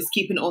love. Is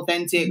keeping it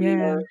authentic. Yeah. You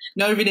know,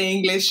 not everyday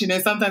English. You know,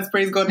 sometimes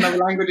praise God in other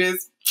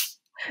languages.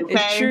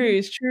 Okay.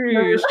 It's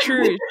true.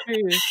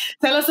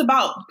 Tell us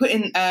about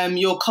putting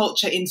your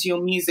culture into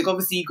your music.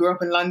 Obviously, you grew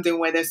up in London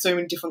where there's so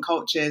many different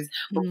cultures,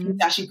 but to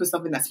actually put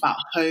something that's about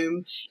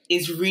home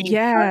is really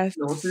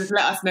personal. So just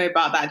let us know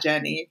about that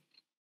journey.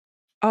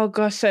 Oh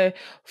gosh, so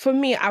for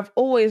me, I've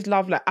always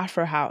loved like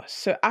Afro House.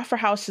 So Afro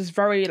House is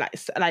very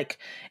like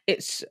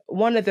it's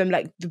one of them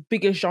like the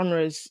biggest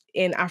genres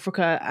in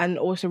Africa and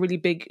also really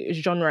big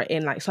genre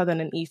in like Southern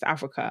and East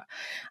Africa.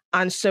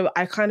 And so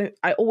I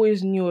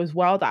always knew as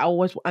well that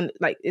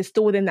like it's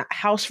still within that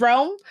house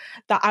realm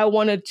that I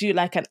want to do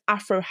like an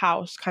Afro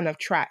House kind of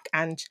track.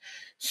 And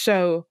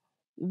so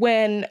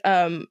when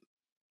a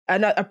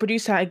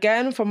producer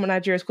again from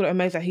Nigeria is called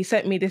Omeza, he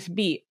sent me this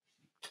beat.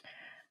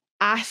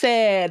 I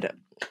said,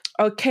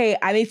 okay,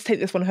 I need to take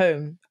this one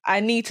home.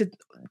 I need to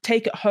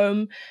take it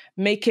home,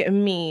 make it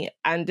me,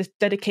 and just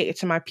dedicate it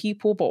to my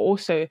people, but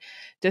also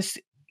just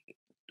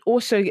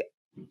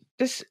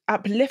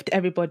uplift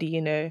everybody,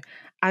 you know,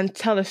 and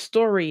tell a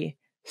story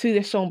through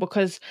this song.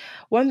 Because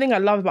one thing I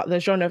love about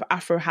the genre of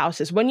Afro House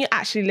is when you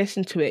actually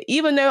listen to it,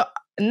 even though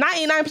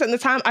 99% of the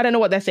time I don't know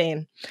what they're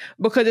saying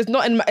because it's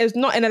not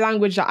in a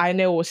language that I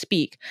know or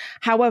speak.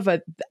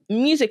 However,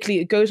 musically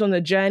it goes on a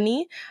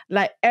journey.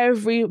 Like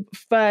every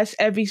verse,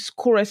 every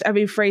chorus,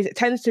 every phrase, it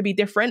tends to be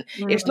different.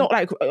 It's not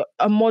like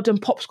a modern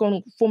pop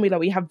song formula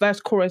where you have verse,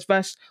 chorus,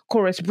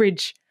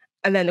 bridge,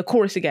 and then the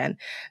chorus again.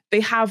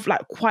 They have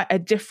like quite a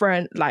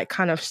different like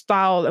kind of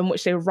style in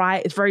which they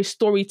write. It's very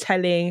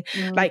storytelling,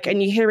 like,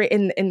 and you hear it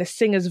in the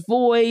singer's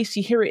voice,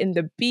 you hear it in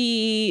the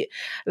beat.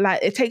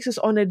 Like it takes us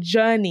on a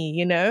journey,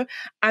 you know?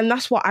 And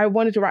that's what I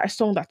wanted to write, a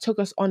song that took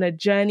us on a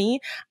journey.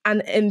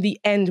 And in the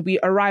end, we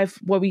arrive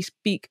where we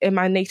speak in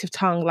my native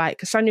tongue, like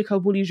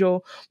Sanyuka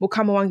Bulijo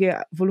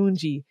Mukamawange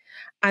Volunji.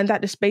 And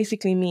that just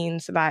basically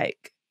means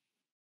like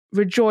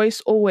rejoice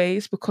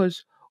always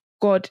because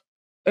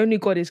only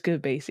God is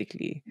good,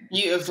 basically.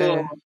 Beautiful.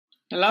 So,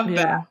 I love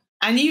that.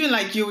 And even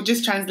like you're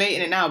just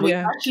translating it now, but you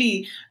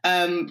actually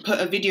put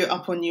a video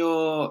up on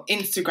your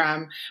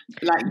Instagram,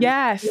 like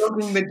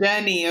vlogging the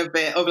journey of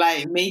it, of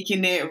like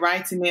making it,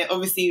 writing it.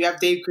 Obviously, you have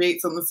Dave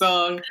Creates on the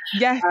song.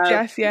 Yes.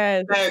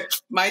 So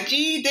my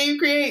G, Dave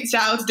Creates.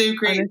 Shout out to Dave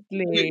Creates.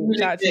 Honestly,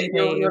 shout out to Dave.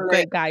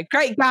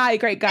 Great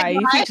guy.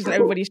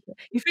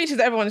 He features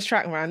everyone's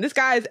track, man. This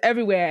guy is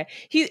everywhere.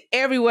 He's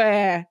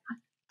everywhere.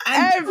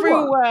 And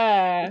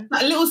everywhere.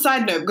 A little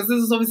side note, because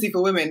this is obviously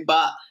for women,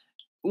 but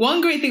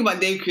one great thing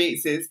about Dave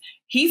Creates is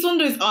he's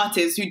one of those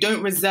artists who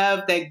don't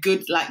reserve their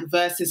good like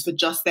verses for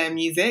just their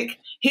music.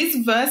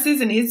 His verses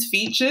and his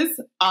features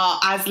are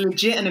as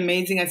legit and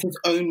amazing as his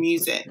own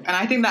music, and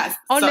I think that's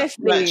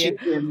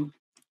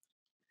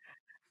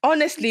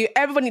honestly,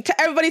 everybody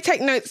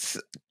take notes.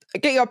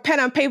 Get your pen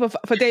and paper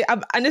for Dave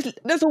and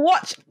just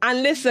watch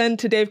and listen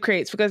to Dave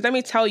Creates, because let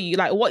me tell you,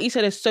 like what you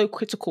said is so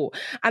critical.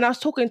 And I was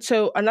talking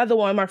to another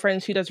one of my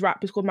friends who does rap.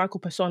 He's called Michael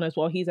Persona as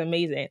well. He's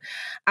amazing.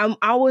 I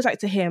always like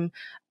to him,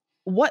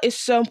 what is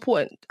so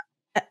important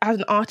as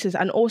an artist,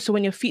 and also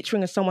when you're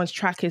featuring in someone's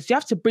track, is you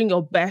have to bring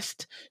your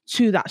best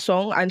to that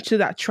song and to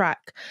that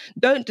track.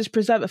 Don't just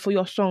preserve it for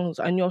your songs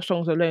and your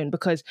songs alone,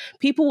 because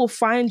people will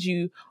find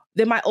you.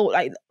 They might all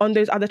like on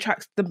those other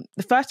tracks. The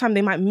first time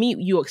they might meet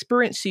you or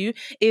experience you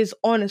is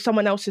on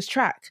someone else's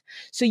track.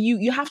 So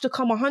you have to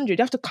come 100.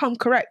 You have to come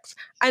correct.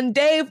 And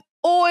Dave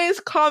always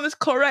comes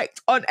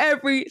correct on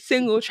every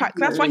single track.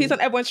 That's why he's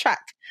on everyone's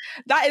track.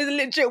 That is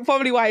legit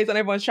probably why he's on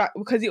everyone's track,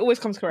 because he always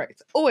comes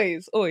correct.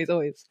 Always, always,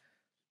 always.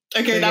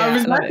 Okay, so now I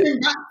was looking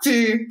back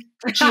to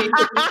because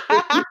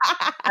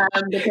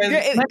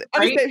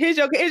here's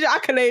your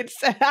accolades.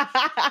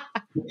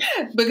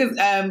 Because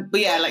but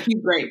yeah, like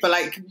he's great, but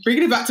like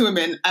bringing it back to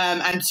women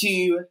and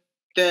to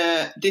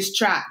this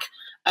track.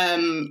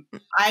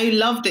 I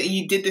love that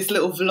you did this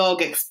little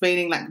vlog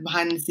explaining like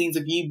behind the scenes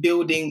of you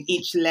building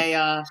each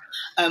layer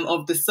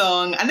of the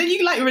song, and then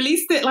you like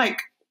released it like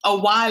a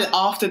while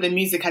after the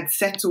music had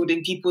settled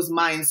in people's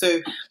minds.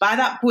 So by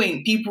that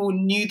point, people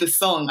knew the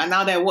song, and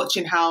now they're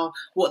watching how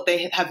what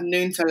they have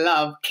known to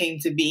love came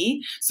to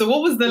be. So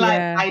what was the like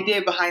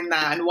idea behind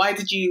that, and why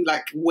did you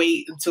like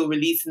wait until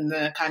releasing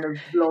the kind of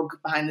vlog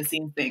behind the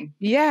scenes thing?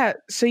 Yeah.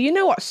 So you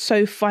know what's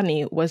so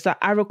funny was that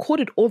I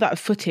recorded all that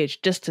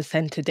footage just to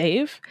send to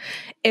Dave.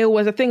 It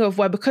was a thing of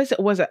where, because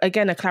it was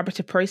again a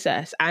collaborative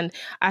process, and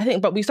I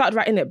think, but we started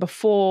writing it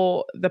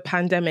before the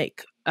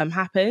pandemic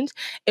happened.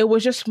 It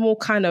was just more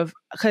kind of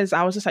because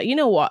I was just like, you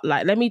know what,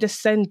 like let me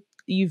just send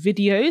you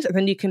videos and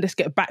then you can just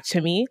get back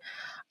to me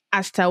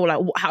as to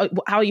like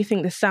how you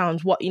think this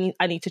sounds, what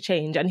I need to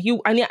change, and he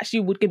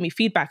actually would give me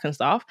feedback and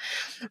stuff.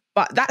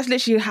 But that's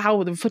literally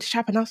how the footage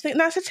happened. I was thinking,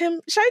 I said to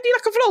him, should I do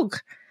like a vlog,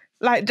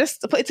 like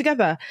just put it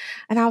together?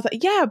 And I was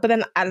like, yeah. But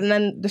then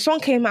the song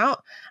came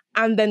out,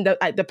 and then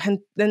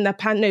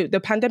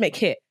the pandemic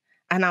hit,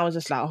 and I was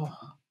just like, oh,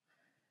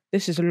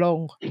 this is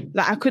long.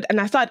 Like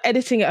I started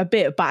editing it a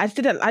bit, but I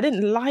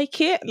didn't like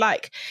it.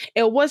 Like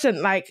it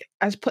wasn't like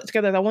as put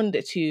together as I wanted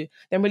it to.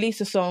 Then released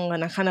a song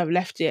and I kind of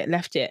left it.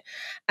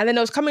 And then it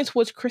was coming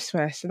towards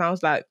Christmas, and I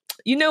was like,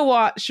 you know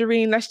what,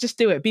 Shireen, let's just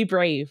do it. Be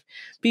brave.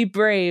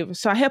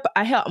 So I hit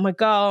up my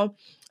girl,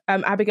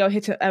 Abigail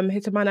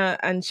Hitamana,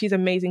 and she's an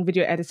amazing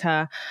video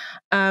editor,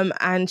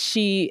 and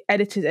she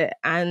edited it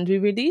and we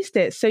released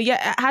it. So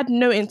yeah, I had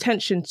no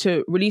intention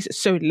to release it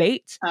so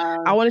late.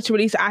 I wanted to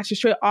release it actually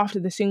straight after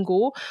the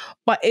single,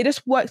 but it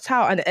just worked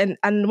out.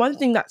 And one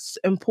thing that's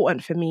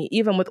important for me,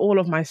 even with all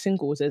of my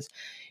singles, is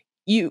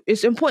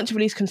it's important to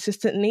release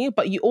consistently,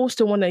 but you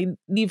also want to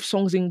leave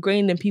songs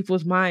ingrained in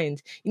people's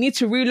minds. You need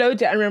to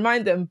reload it and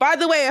remind them, by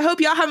the way, I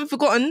hope y'all haven't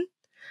forgotten.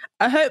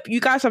 I hope you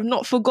guys have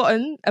not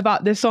forgotten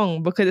about this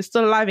song, because it's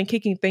still alive and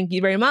kicking. Thank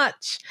you very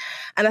much.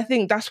 And I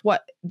think that's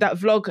what that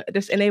vlog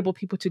just enabled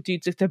people to do,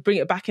 to bring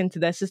it back into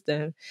their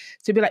system.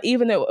 To be like,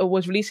 even though it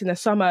was released in the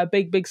summer, a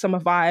big summer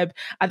vibe,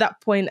 at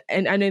that point,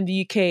 and in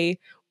the UK,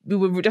 we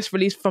were just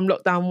released from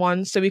lockdown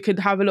 1, so we could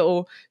have a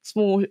little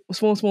small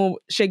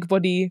shake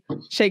body,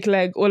 shake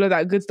leg, all of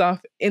that good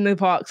stuff in the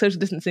park, social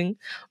distancing.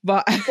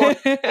 But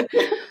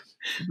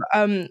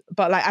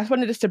but like I just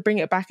wanted just to bring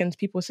it back into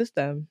people's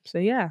system. So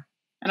yeah.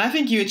 And I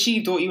think you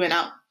achieved what you went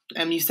out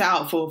you set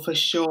out for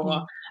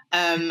sure.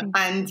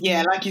 And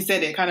yeah, like you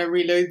said, it kind of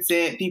reloads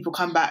it. People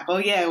come back, oh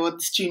yeah, well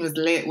this tune was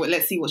lit. Well,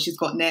 let's see what she's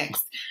got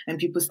next, and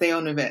people stay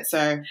on with it.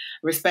 So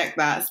respect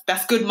that.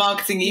 That's good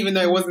marketing, even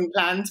though it wasn't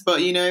planned.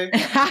 But you know,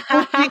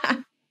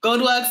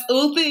 God works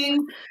all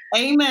things.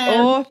 Amen.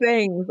 All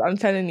things. I'm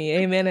telling you,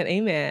 amen and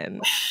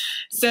amen.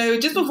 So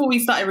just before we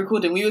started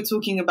recording, we were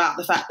talking about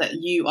the fact that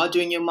you are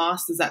doing your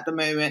masters at the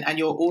moment, and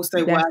you're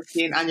also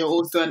working, and you're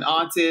also an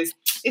artist.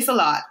 It's a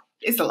lot.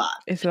 It's a lot.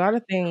 It's a lot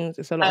of things.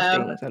 It's a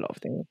lot of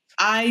things.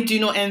 I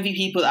do not envy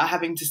people that are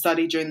having to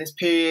study during this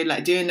period,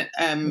 like doing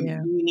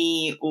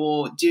uni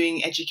or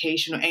doing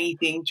education or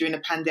anything during a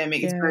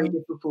pandemic. It's very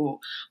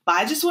difficult. But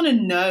I just want to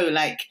know,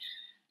 like,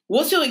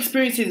 what's your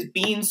experiences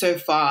been so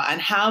far,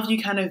 and how have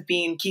you kind of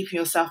been keeping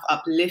yourself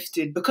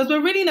uplifted? Because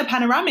we're really in a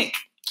panoramic.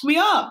 We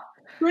are.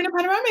 We're in a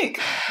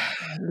panoramic.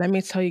 Let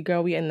me tell you,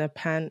 girl, we're in the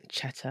pan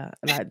chatter.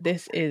 Like,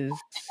 this is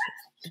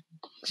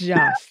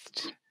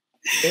just...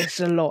 It's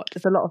a lot.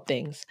 It's a lot of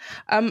things.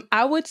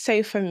 I would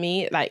say for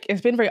me, like,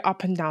 it's been very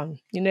up and down.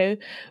 You know,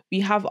 we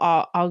have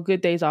our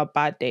good days, our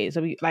bad days.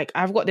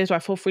 I've got days where I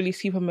feel really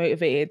super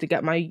motivated to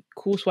get my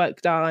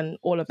coursework done,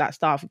 all of that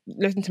stuff,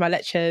 listen to my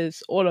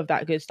lectures, all of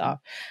that good stuff.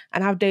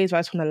 And I have days where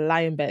I just want to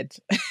lie in bed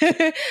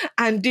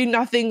and do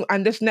nothing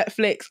and just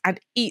Netflix and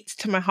eat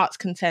to my heart's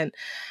content.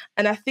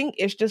 And I think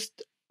it's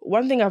just,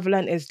 one thing I've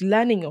learned is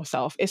learning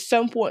yourself. It's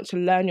so important to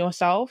learn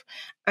yourself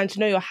and to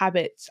know your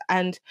habits.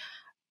 And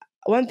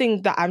one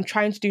thing that I'm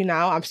trying to do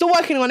now, I'm still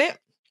working on it,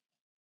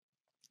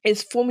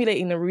 is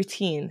formulating a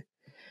routine.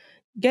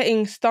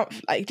 Getting stuff,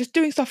 like just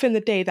doing stuff in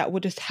the day that will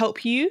just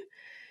help you,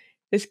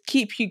 just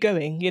keep you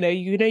going.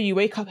 You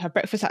wake up, have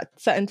breakfast at a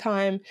certain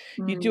time,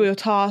 you do your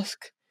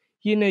task,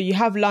 you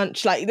have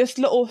lunch, like this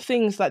little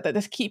things like that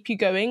just keep you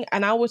going.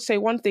 And I would say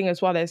one thing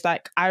as well is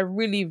like, I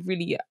really,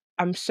 really,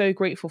 I'm so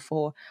grateful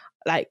for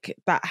like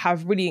that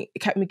have really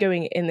kept me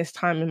going in this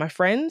time with my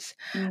friends.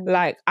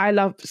 Like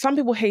some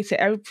people hate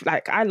it.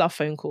 Like I love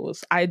phone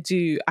calls. I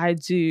do. I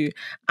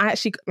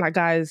actually, like,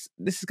 guys,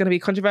 this is going to be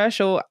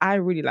controversial. I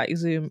really like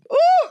Zoom.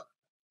 Ooh!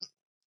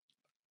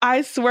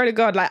 I swear to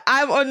God, like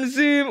I'm on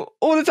Zoom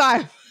all the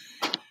time.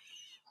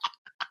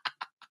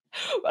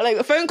 Like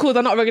phone calls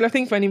are not a regular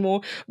thing for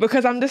anymore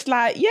because I'm just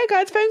like, yeah,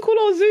 guys, phone call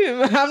or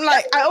Zoom. I'm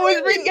like, I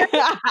always bring,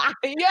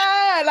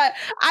 yeah, like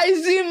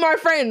I Zoom my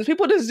friends.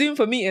 People just Zoom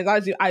for meetings.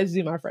 I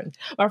Zoom my friends.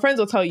 My friends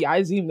will tell you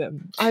I Zoom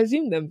them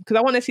because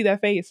I want to see their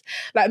face.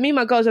 Like me and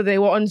my girls, they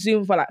were on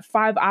Zoom for like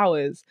 5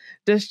 hours,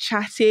 just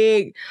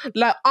chatting,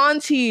 like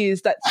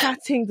aunties, like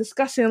chatting,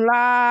 discussing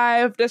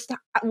life. Just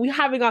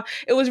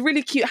it was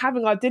really cute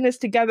having our dinners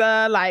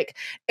together. Like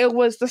it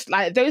was just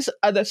like those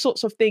are the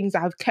sorts of things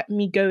that have kept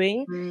me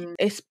going.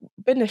 It's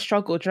been a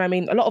struggle, do you know what I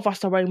mean? A lot of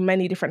us are wearing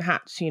many different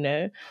hats, you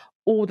know,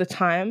 all the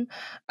time.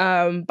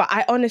 But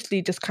I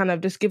honestly just kind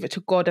of just give it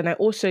to God, and I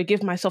also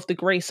give myself the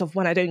grace of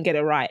when I don't get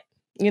it right.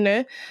 You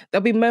know,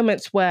 there'll be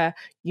moments where,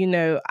 you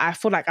know, I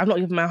feel like I'm not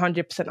giving my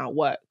 100% at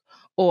work,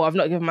 or I've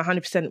not given my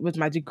 100% with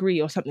my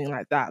degree or something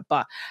like that.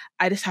 But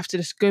I just have to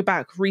just go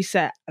back,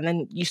 reset, and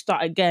then you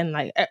start again.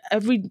 Like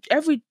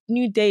every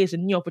new day is a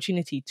new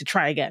opportunity to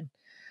try again.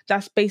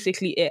 That's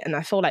basically it. And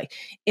I feel like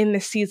in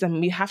this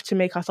season, we have to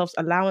make ourselves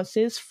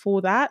allowances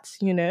for that,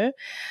 you know,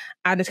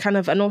 and it's kind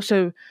of, and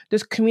also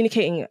just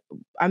communicating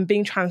and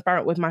being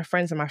transparent with my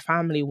friends and my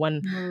family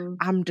when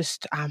I'm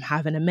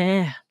having a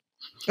mare.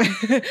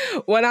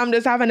 When I'm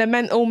just having a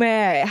mental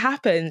mare, it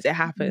happens.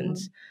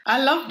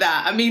 I love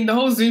that. I mean, the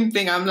whole Zoom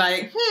thing, I'm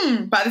like,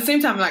 but at the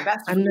same time, I'm like,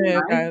 that's really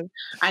nice.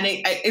 And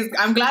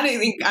I'm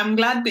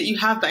glad that you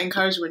have that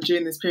encouragement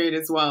during this period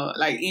as well.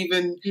 Like,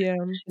 even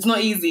it's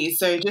not easy.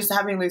 So just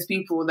having those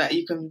people that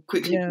you can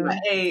quickly be like,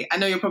 hey, I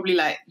know you're probably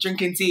like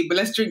drinking tea, but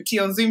let's drink tea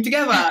on Zoom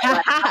together. Like,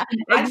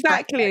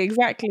 exactly.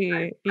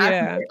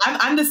 Yeah,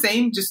 I'm the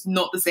same, just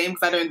not the same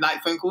because I don't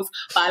like phone calls.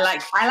 But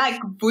I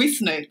like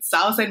voice notes. So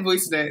I'll send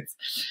voice notes.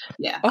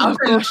 Yeah. Oh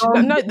gosh.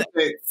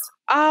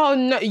 Oh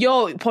no,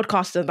 you're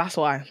podcaster. That's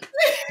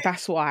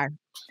why.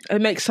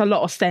 It makes a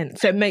lot of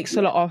sense. You're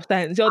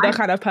the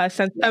kind of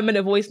person,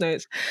 10-minute voice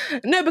notes.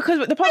 No,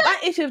 because the problem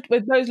that issue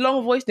with those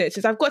long voice notes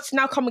is I've got to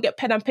now come and get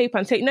pen and paper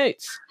and take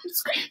notes.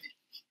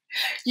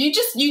 You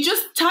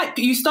just type.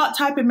 You start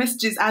typing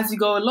messages as you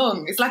go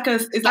along. It's like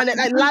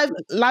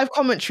live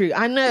commentary.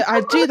 I know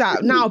I do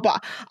that now,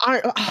 but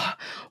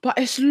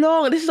it's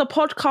long. This is a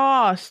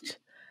podcast.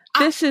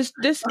 This is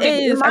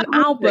an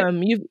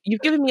album.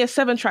 You've given me a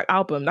 7-track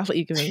album. That's what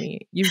you've given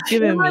me. You've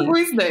given me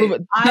voice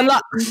note. I'm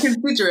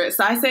considerate.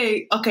 So I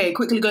say, okay,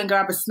 quickly go and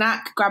grab a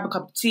snack, grab a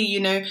cup of tea, you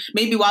know,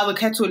 maybe while the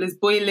kettle is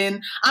boiling.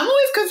 I'm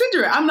always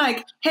considerate. I'm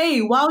like,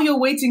 hey, while you're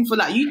waiting for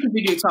that YouTube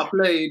video to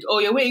upload,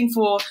 or you're waiting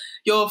for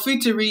your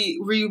food to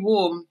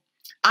re-warm,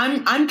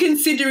 I'm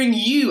considering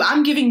you.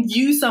 I'm giving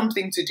you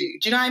something to do.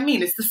 Do you know what I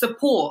mean? It's the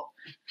support.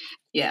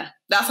 Yeah,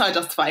 that's how I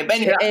justify it. But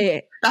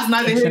anyway, that's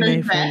neither here nor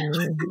there.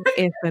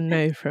 It's a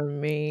no from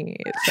me.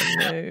 It's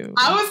a no.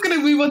 I was going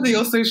to move on to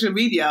your social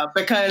media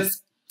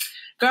because,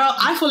 girl,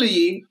 I follow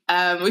you.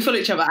 We follow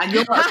each other, and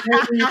you're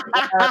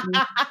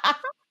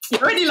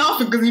you're already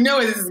laughing because you know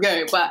where this is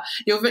going. But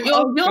you're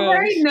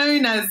very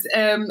known as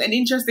an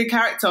interesting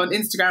character on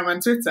Instagram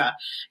and Twitter.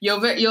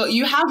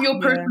 You have your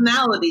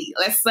personality.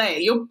 Let's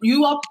say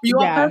you are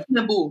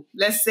personable.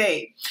 Let's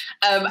say,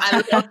 and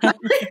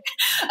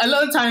a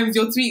lot of times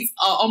your tweets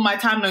are on my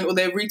timeline, or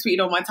they're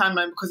retweeted on my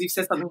timeline because you've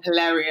said something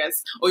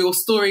hilarious, or your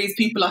stories,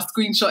 people are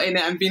screenshotting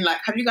it and being like,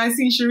 "Have you guys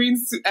seen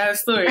Shireen's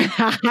story?"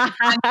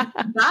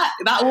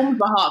 that warms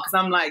my heart because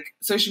I'm like,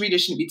 social media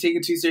shouldn't be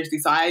taken too seriously.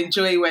 So I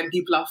enjoy when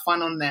people are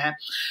fun on there.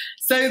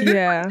 So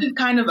this is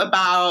kind of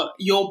about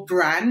your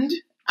brand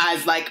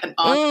as like an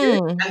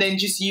artist and then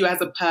just you as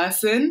a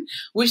person,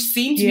 which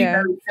seem to be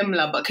very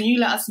similar. But can you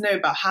let us know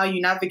about how you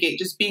navigate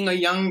just being a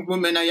young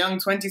woman, a young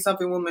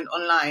 20-something woman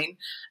online,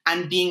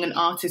 and being an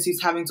artist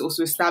who's having to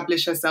also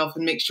establish herself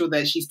and make sure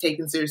that she's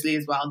taken seriously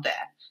as well there?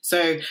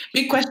 So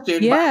big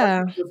question.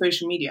 Yeah. But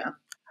social media.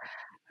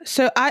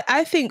 So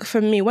I think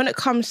for me, when it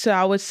comes to,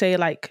 I would say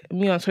like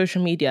me on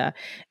social media,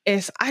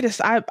 is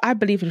I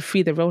believe in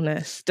free the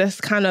realness.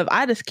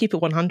 I just keep it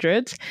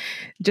 100,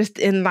 just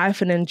in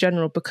life and in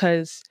general,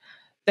 because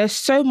there's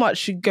so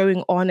much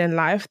going on in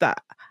life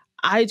that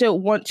I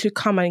don't want to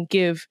come and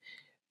give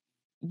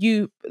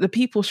you, the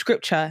people,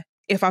 scripture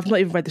if I've not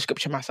even read the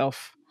scripture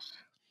myself.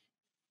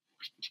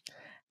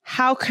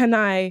 How can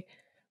I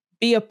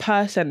be a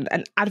person,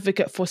 an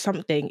advocate for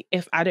something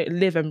if I don't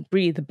live and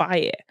breathe by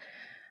it?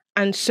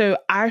 And so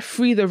I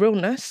free the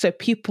realness so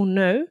people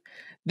know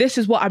this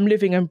is what I'm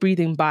living and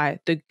breathing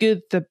by, the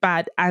good, the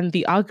bad, and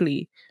the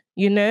ugly,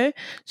 you know?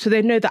 So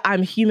they know that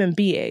I'm a human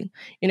being.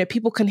 You know,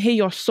 people can hear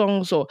your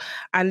songs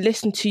and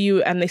listen to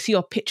you, and they see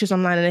your pictures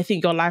online and they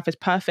think your life is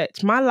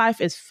perfect. My life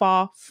is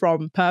far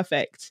from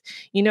perfect.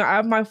 You know, I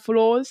have my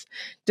flaws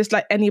just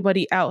like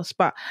anybody else.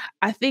 But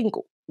I think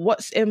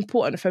what's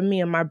important for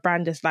me and my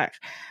brand is like,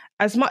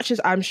 as much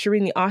as I'm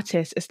Shireen the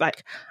artist, it's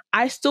like,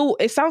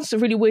 it sounds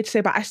really weird to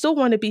say, but I still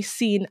want to be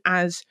seen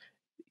as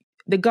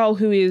the girl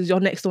who is your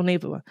next door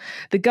neighbor,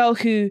 the girl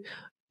who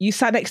you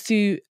sat next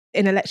to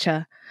in a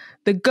lecture,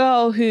 the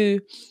girl who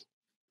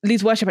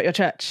leads worship at your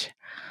church,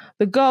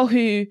 the girl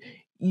who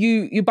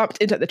you bumped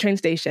into at the train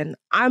station.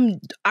 I'm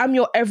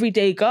your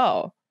everyday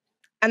girl.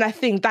 And I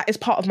think that is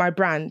part of my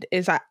brand,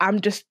 is that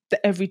I'm just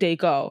the everyday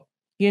girl,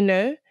 you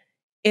know,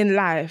 in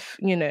life,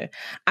 you know.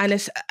 And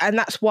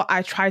that's what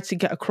I try to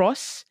get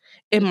across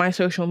in my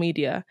social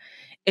media.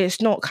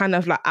 It's not kind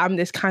of like I'm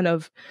this kind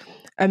of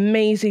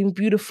amazing,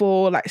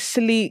 beautiful, like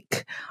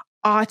sleek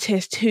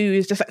artist who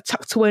is just like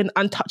tucked away and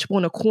untouchable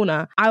in a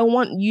corner. I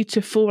want you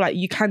to feel like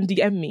you can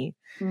DM me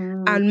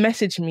and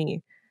message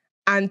me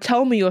and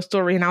tell me your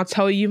story, and I'll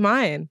tell you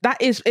mine.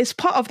 It's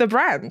part of the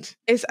brand.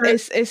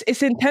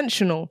 It's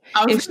intentional.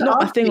 It's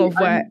not a thing of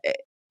where.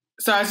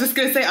 So I was just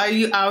going to say,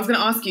 I was going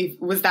to ask you,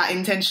 was that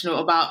intentional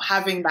about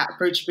having that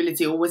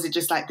approachability, or was it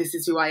just like, this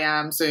is who I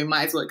am, so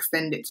might as well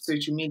extend it to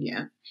social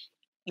media?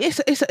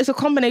 It's a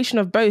combination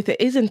of both. It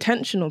is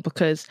intentional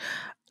because,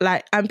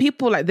 like, and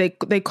people, like,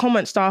 they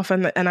comment stuff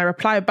and I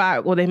reply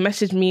back, or they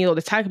message me or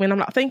they tag me and I'm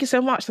like, thank you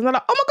so much. And they're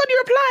like, oh my God, you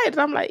replied.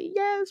 And I'm like,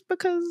 yes,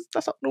 because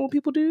that's what normal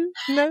people do.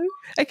 No?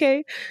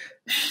 Okay.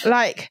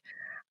 Like,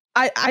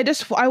 I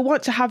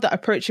want to have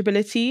that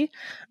approachability,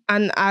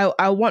 and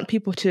I want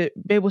people to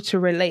be able to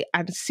relate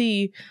and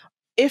see,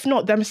 if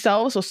not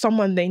themselves or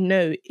someone they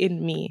know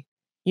in me,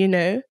 you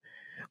know?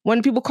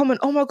 When people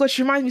comment, oh my God,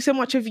 she reminds me so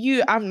much of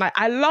you, I'm like,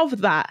 I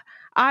love that.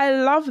 I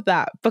love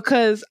that,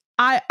 because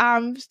I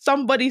am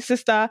somebody's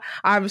sister,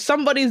 I'm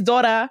somebody's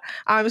daughter,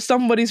 I'm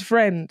somebody's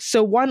friend.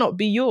 So why not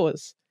be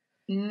yours?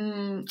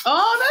 Oh,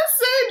 that's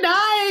so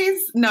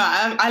nice. No,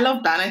 I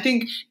love that. And I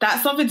think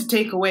that's something to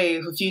take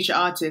away for future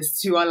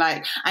artists who are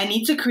like, I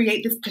need to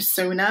create this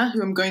persona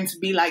who I'm going to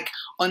be like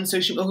on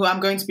social, who I'm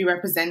going to be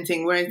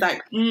representing. Whereas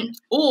like,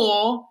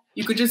 or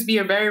you could just be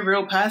a very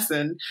real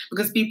person,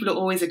 because people are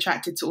always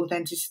attracted to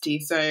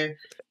authenticity. So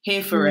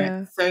here for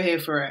it. So here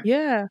for it.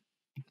 Yeah.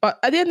 But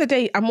at the end of the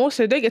day, I'm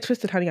also, don't get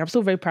twisted, honey, I'm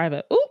still very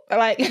private. Ooh,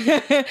 like,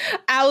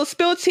 I'll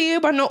spill tea,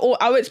 but not all.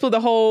 I won't spill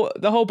the whole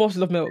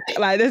bottle of milk.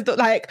 Like, there's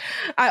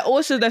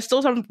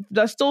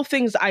still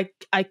things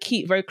I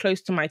keep very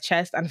close to my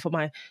chest and for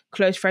my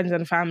close friends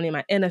and family,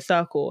 my inner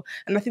circle.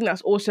 And I think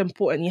that's also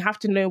important. You have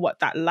to know what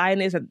that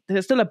line is, and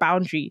there's still a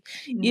boundary,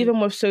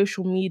 even with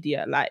social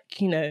media. Like,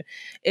 you know,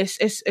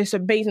 it's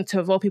amazing to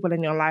involve people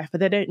in your life, but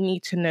they don't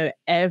need to know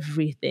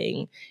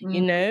everything.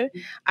 You know,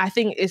 I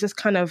think it's just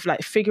kind of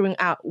like figuring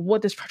out,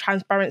 what does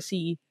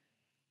transparency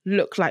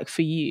look like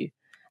for you?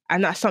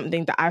 And that's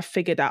something that I've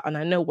figured out, and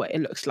I know what it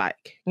looks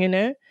like, you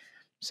know?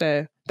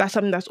 So that's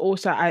something that's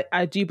also,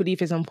 I do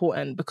believe is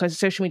important, because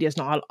social media is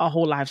not our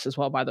whole lives as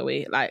well, by the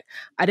way. Like,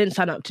 I didn't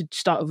sign up to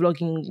start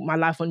vlogging my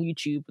life on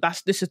YouTube.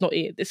 This is not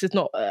it. This is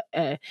not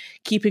a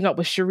Keeping Up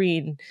with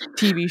Shireen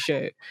TV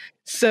show.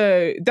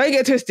 So don't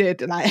get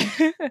twisted. Like,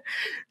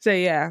 so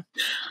yeah.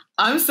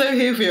 I'm so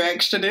here for your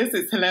extraness.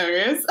 It's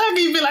hilarious. I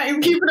mean, be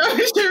like, keeping up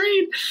with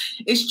Shireen.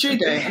 It's true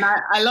though. And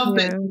I love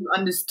that you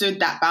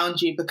understood that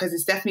boundary, because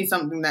it's definitely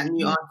something that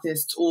new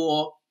artists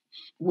or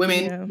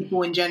women,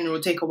 people in general,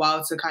 take a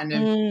while to kind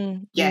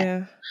of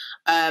get.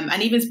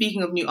 And even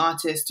speaking of new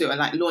artists who are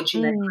like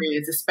launching their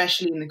careers,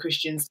 especially in the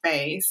Christian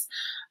space,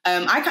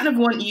 I kind of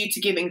want you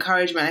to give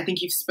encouragement. I think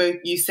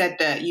you said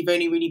that you've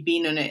only really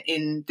been on it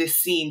in this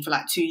scene for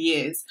like 2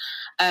 years.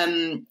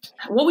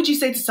 What would you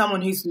say to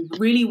someone who's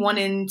really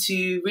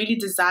really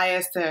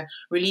desires to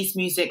release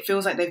music,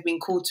 feels like they've been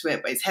called to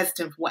it, but is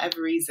hesitant for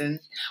whatever reason?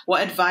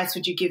 What advice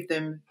would you give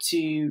them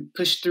to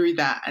push through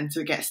that and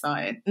to get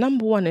started?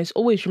 Number one is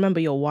always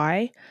remember your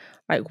why.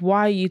 Like,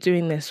 why are you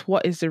doing this?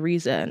 What is the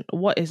reason?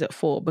 What is it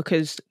for?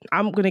 Because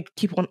I'm going to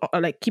keep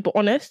it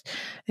honest.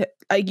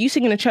 Like, you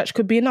singing in a church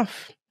could be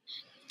enough.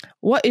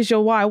 What is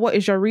your why? What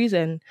is your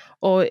reason?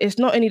 Or it's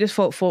not only just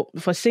for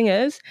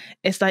singers.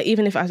 It's like,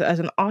 even if as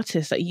an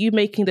artist, like, you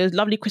making those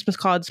lovely Christmas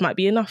cards might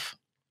be enough.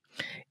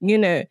 You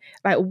know,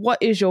 like, what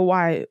is your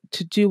why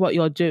to do what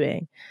you're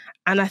doing?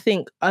 And I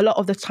think a lot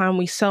of the time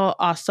we sell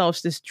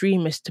ourselves this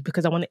dream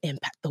because I want to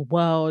impact the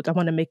world. I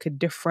want to make a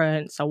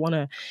difference. I want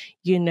to,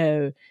 you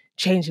know,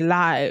 change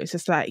lives.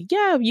 It's like,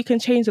 yeah, you can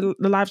change the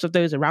lives of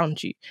those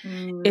around you.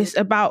 It's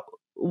about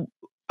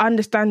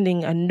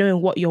understanding and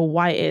knowing what your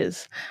why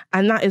is.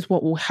 And that is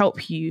what will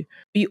help you.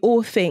 We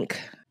all think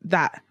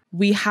that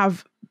we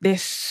have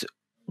this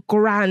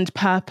grand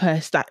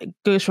purpose that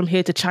goes from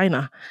here to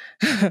China.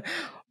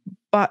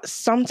 But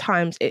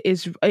sometimes it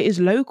is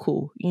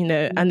local, you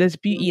know, and there's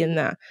beauty in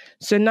that.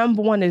 So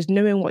number one is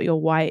knowing what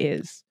your why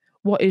is.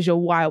 What is your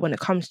why when it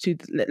comes to,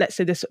 let's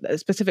say, this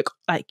specific,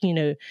 like, you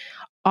know,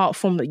 art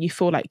form that you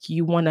feel like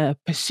you want to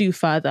pursue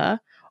further?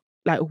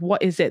 Like,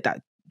 what is it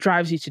that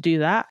drives you to do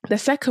that? The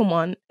second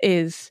one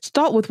is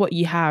start with what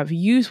you have,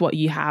 use what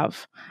you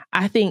have.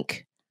 I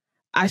think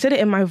I said it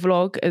in my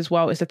vlog as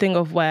well. It's a thing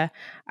of where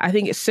I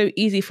think it's so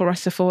easy for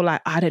us to feel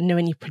like, I don't know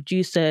any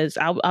producers.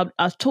 I'll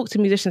talk to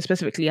musicians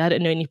specifically. I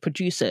don't know any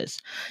producers.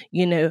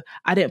 You know,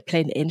 I didn't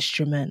play an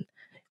instrument.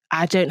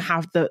 I don't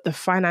have the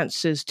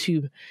finances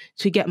to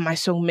get my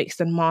song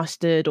mixed and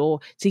mastered, or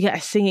to get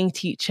a singing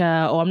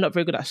teacher, or I'm not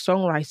very good at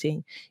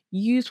songwriting.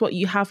 Use what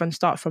you have and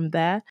start from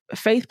there.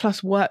 Faith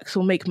plus works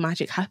will make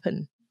magic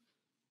happen.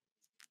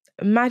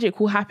 Magic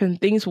will happen,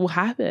 things will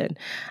happen.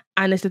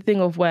 And it's the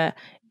thing of where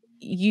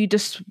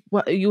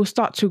you'll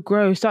start to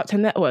grow, start to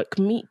network,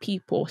 meet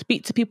people,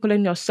 speak to people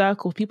in your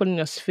circle, people in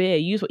your sphere,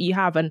 use what you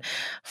have. And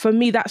for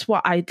me, that's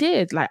what I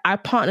did. Like, I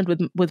partnered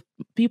with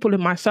people in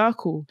my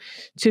circle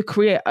to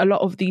create a lot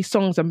of these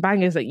songs and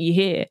bangers that you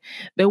hear.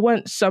 They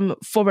weren't some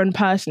foreign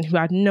person who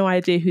had no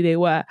idea who they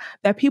were.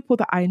 They're people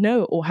that I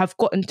know or have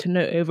gotten to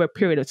know over a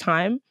period of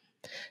time.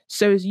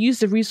 So use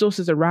the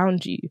resources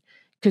around you,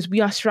 because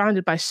we are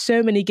surrounded by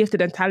so many gifted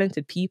and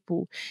talented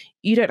people.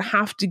 You don't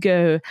have to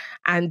go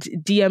and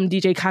DM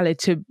DJ Khaled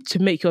to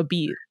make your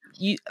beat.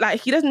 He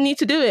doesn't need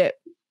to do it.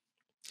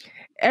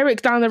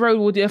 Eric down the road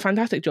will do a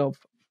fantastic job.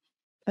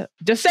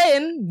 Just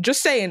saying.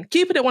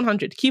 Keep it at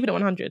 100.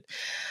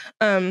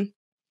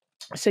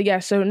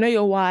 So know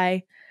your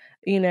why.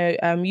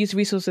 Use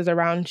resources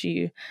around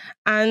you.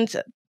 And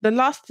the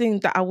last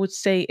thing that I would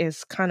say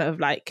is kind of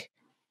like,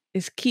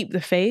 is keep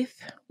the faith.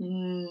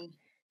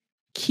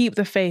 Keep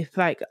the faith.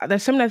 Like,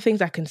 there's so many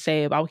things I can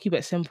say, but I'll keep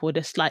it simple.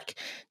 Just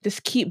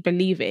keep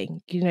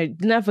believing,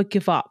 never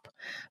give up,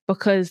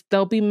 because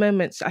there'll be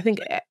moments. I think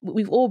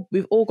we've all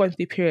gone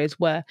through periods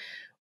where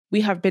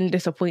we have been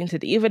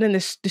disappointed. Even in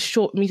this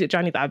short music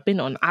journey that I've been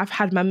on, I've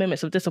had my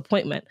moments of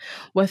disappointment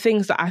where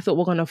things that I thought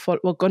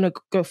were gonna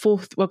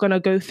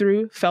go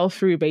through fell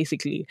through,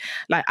 basically.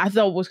 Like, I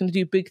thought I was gonna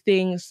do big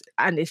things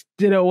and it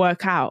didn't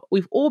work out.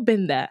 We've all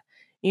been there,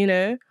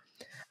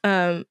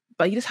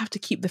 but you just have to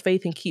keep the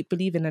faith and keep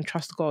believing and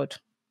trust God.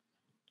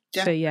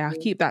 Definitely. So yeah,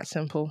 keep that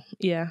simple.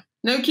 Yeah.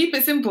 No, keep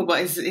it simple, but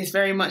it's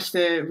very much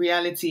the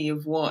reality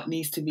of what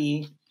needs to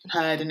be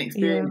heard and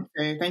experienced.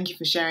 Yeah. So thank you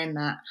for sharing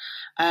that.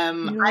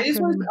 I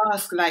just wanted to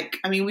ask,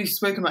 we've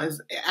spoken about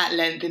this at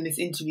length in this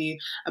interview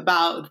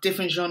about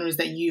different genres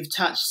that you've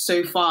touched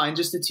so far in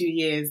just the 2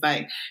 years.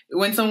 Like,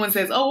 when someone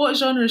says, "Oh, what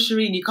genre is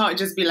Shireen?" you can't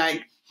just be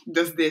like,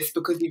 does this,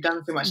 because you've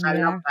done so much. Yeah. I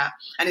love that.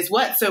 And it's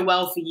worked so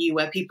well for you,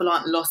 where people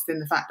aren't lost in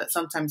the fact that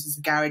sometimes it's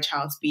a garage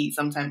house beat,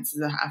 sometimes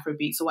it's an Afro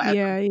beat, or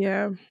whatever.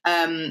 Yeah.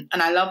 And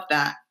I love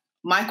that.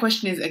 My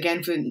question is,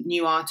 again, for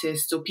new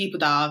artists or people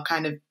that are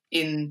kind of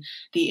in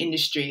the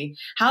industry,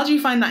 how do you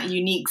find that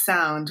unique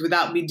sound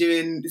without me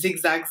doing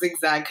zigzag,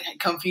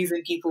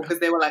 confusing people? Because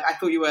they were like, I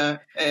thought you were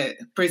a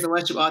praise and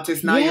worship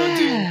artist, now you're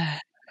doing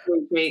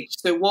great.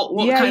 So what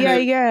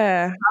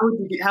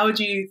how would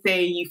you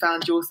say you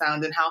found your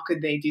sound, and how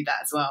could they do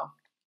that as well?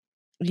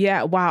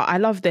 Yeah, wow, I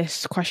love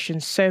this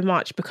question so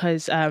much,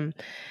 because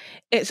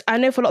I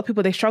know for a lot of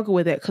people they struggle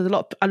with it, because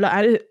I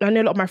know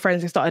a lot of my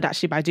friends, they started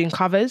actually by doing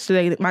covers, so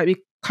they might be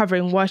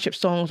covering worship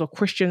songs or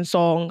Christian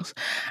songs,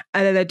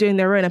 and then they're doing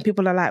their own, and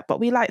people are like,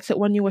 but we liked it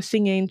when you were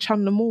singing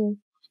Chum Lamour,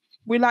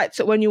 we liked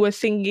it when you were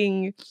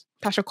singing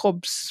Tasha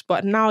Cobbs,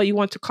 but now you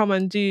want to come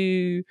and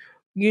do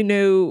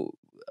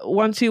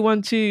 1 2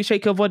 1 2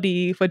 shake your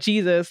body for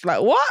Jesus.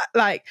 Like, what?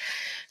 Like,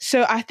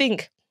 so I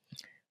think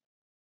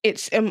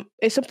it's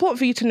important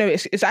for you to know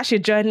it's actually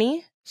a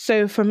journey.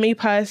 So for me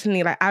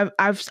personally, like,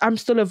 I'm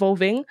still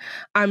evolving.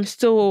 I'm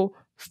still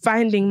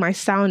finding my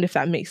sound, if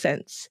that makes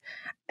sense.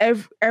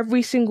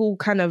 Every single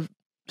kind of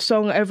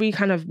song, every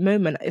kind of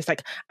moment, it's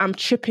like I'm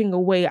chipping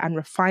away and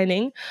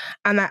refining.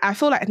 And I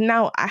feel like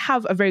now I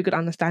have a very good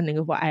understanding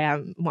of what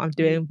I'm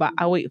doing, but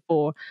I wait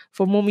for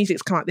more music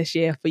to come out this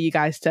year for you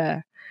guys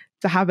to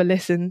have a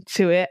listen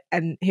to it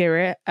and hear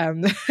it.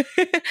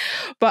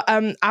 But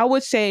I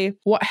would say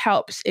what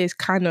helps is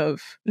kind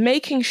of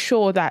making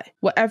sure that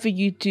whatever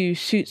you do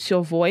suits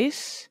your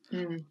voice.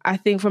 I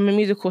think from a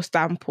musical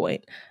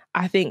standpoint,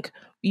 I think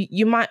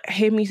you might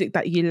hear music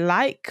that you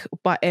like,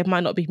 but it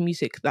might not be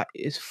music that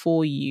is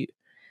for you.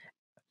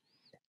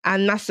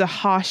 And that's a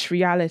harsh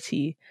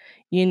reality.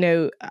 I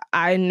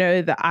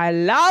know that I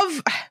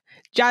love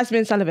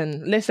Jazmine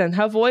Sullivan. Listen,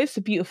 her voice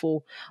is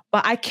beautiful,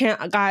 but I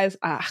can't, guys,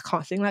 I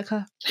can't sing like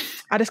her.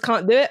 I just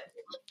can't do it.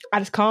 I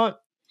just can't.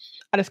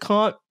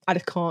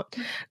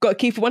 Got to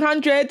keep it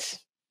 100.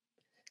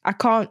 I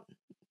can't.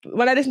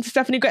 When I listen to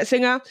Stephanie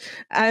Gretzinger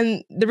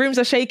and the rooms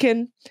are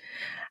shaking,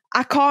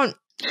 I can't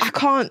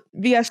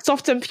be as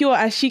soft and pure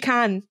as she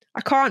can.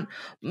 I can't.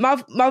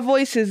 My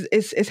voice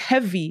is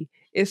heavy.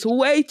 It's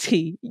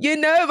weighty.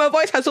 My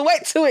voice has a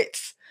weight to it.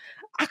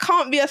 I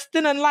can't be as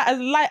thin and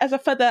light as a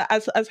feather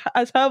as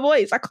her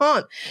voice. I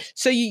can't.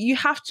 So you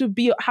have to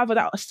have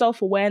that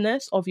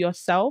self-awareness of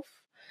yourself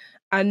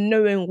and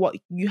knowing what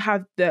you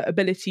have the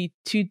ability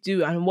to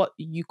do and what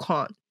you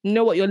can't.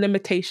 Know what your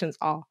limitations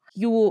are.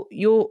 You'll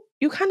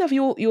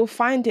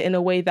find it in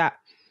a way that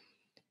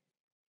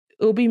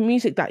it'll be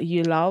music that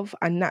you love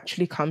and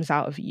naturally comes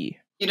out of you.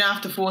 You don't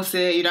have to force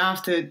it. You don't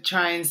have to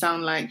try and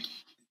sound like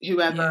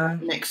whoever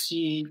next to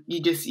you.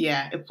 You just,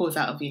 it pours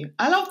out of you.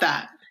 I love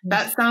that.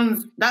 That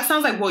sounds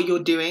like what you're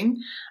doing.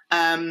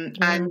 And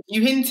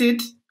you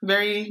hinted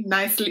very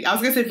nicely. I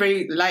was going to say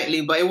very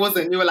lightly, but it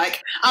wasn't. You were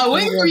like, I'll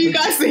wait for you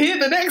guys to hear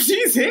the next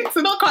music.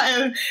 So not quite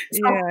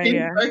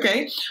a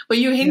okay. But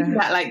you hinted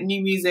at like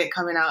new music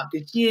coming out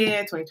this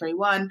year,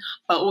 2021,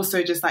 but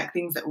also just like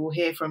things that we'll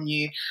hear from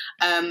you.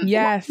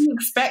 Yes. What do you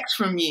expect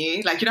from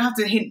you? Like, you don't have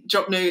to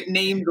drop no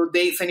names or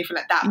dates or anything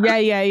like that.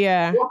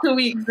 Yeah. What can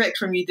we expect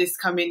from you this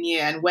coming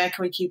year, and where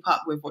can we keep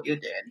up with what you're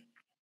doing?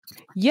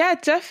 Yeah,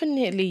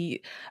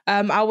 definitely.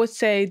 I would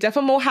say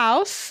definitely more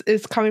house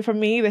is coming from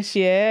me this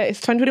year. It's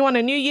 2021,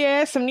 a new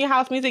year, some new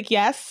house music,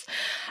 yes.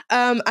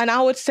 And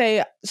I would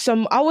say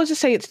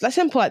it's as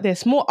simple like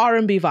this: more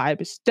R&B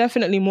vibes,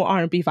 definitely more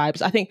R&B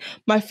vibes. I think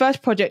my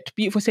first project,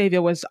 Beautiful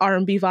Savior, was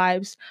R&B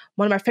vibes.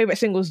 One of my favorite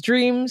singles,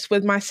 Dreams,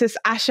 with my sis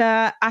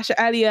Asha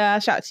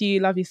Elia. Shout out to you,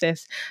 love you,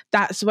 sis.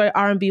 That's where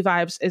R&B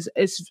vibes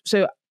is.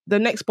 So the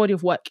next body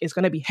of work is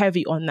going to be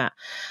heavy on that,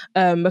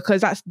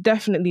 because that's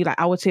definitely, like,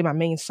 I would say my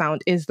main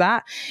sound is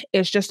that.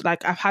 It's just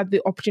like I've had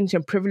the opportunity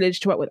and privilege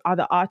to work with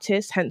other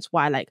artists, hence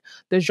why like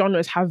the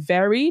genres have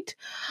varied.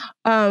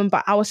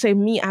 But I would say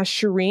me as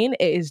Shireen,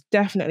 it is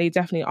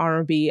definitely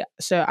R&B.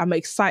 So I'm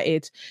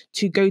excited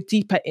to go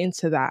deeper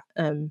into that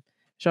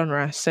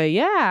genre. So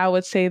yeah, I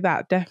would say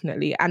that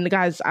definitely. And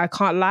guys, I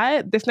can't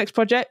lie, this next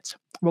project,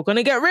 we're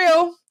gonna get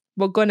real.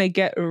 We're gonna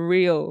get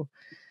real.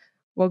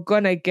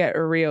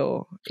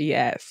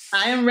 Yes.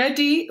 I am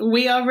ready.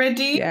 We are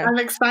ready. Yeah. I'm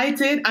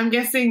excited. I'm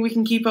guessing we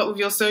can keep up with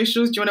your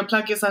socials. Do you want to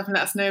plug yourself and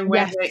let us know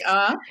where they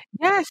are?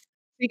 Yes.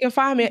 You can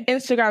find me on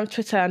Instagram,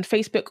 Twitter, and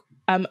Facebook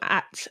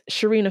at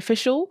Shireen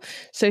Official.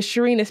 So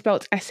Shireen is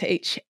spelled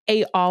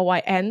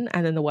SHARYN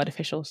and then the word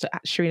official. So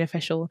at Shireen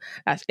Official.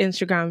 That's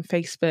Instagram,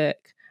 Facebook,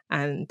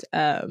 and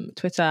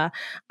Twitter.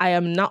 I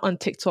am not on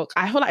TikTok.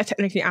 I feel like I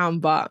technically am,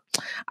 but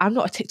I'm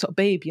not a TikTok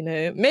babe, you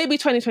know. Maybe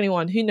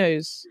 2021, who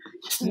knows?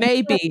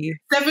 Maybe.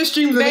 7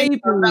 streams of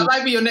income. That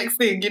might be your next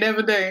thing. You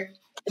never know.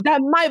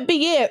 That might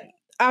be it.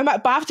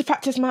 But I have to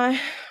practice my...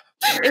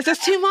 It's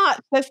just too much.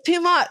 There's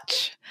too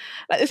much.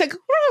 Like, it's like,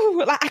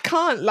 woo, like I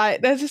can't.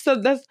 Like there's a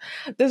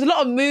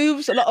lot of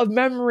moves, a lot of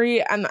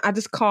memory, and I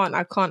just can't.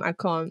 I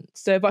can't.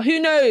 So, but who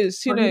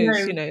knows? Who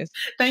knows?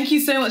 Thank you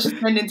so much for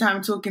spending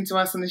time talking to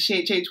us on the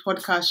SHH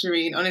podcast,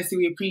 Shireen. Honestly,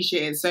 we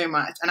appreciate it so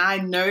much, and I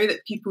know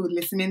that people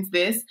listening to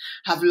this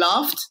have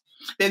laughed.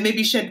 They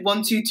maybe shed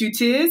 1, 2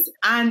 tears,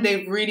 and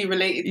they've really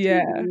related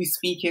to you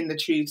speaking the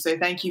truth. So,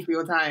 thank you for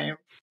your time.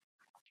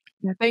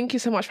 Thank you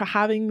so much for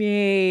having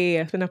me.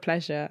 It's been a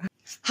pleasure.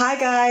 Hi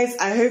guys,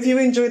 I hope you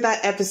enjoyed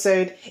that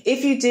episode.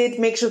 If you did,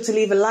 make sure to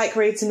leave a like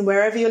rating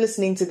wherever you're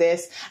listening to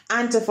this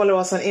and to follow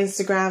us on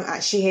Instagram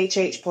at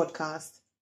SheHH Podcast.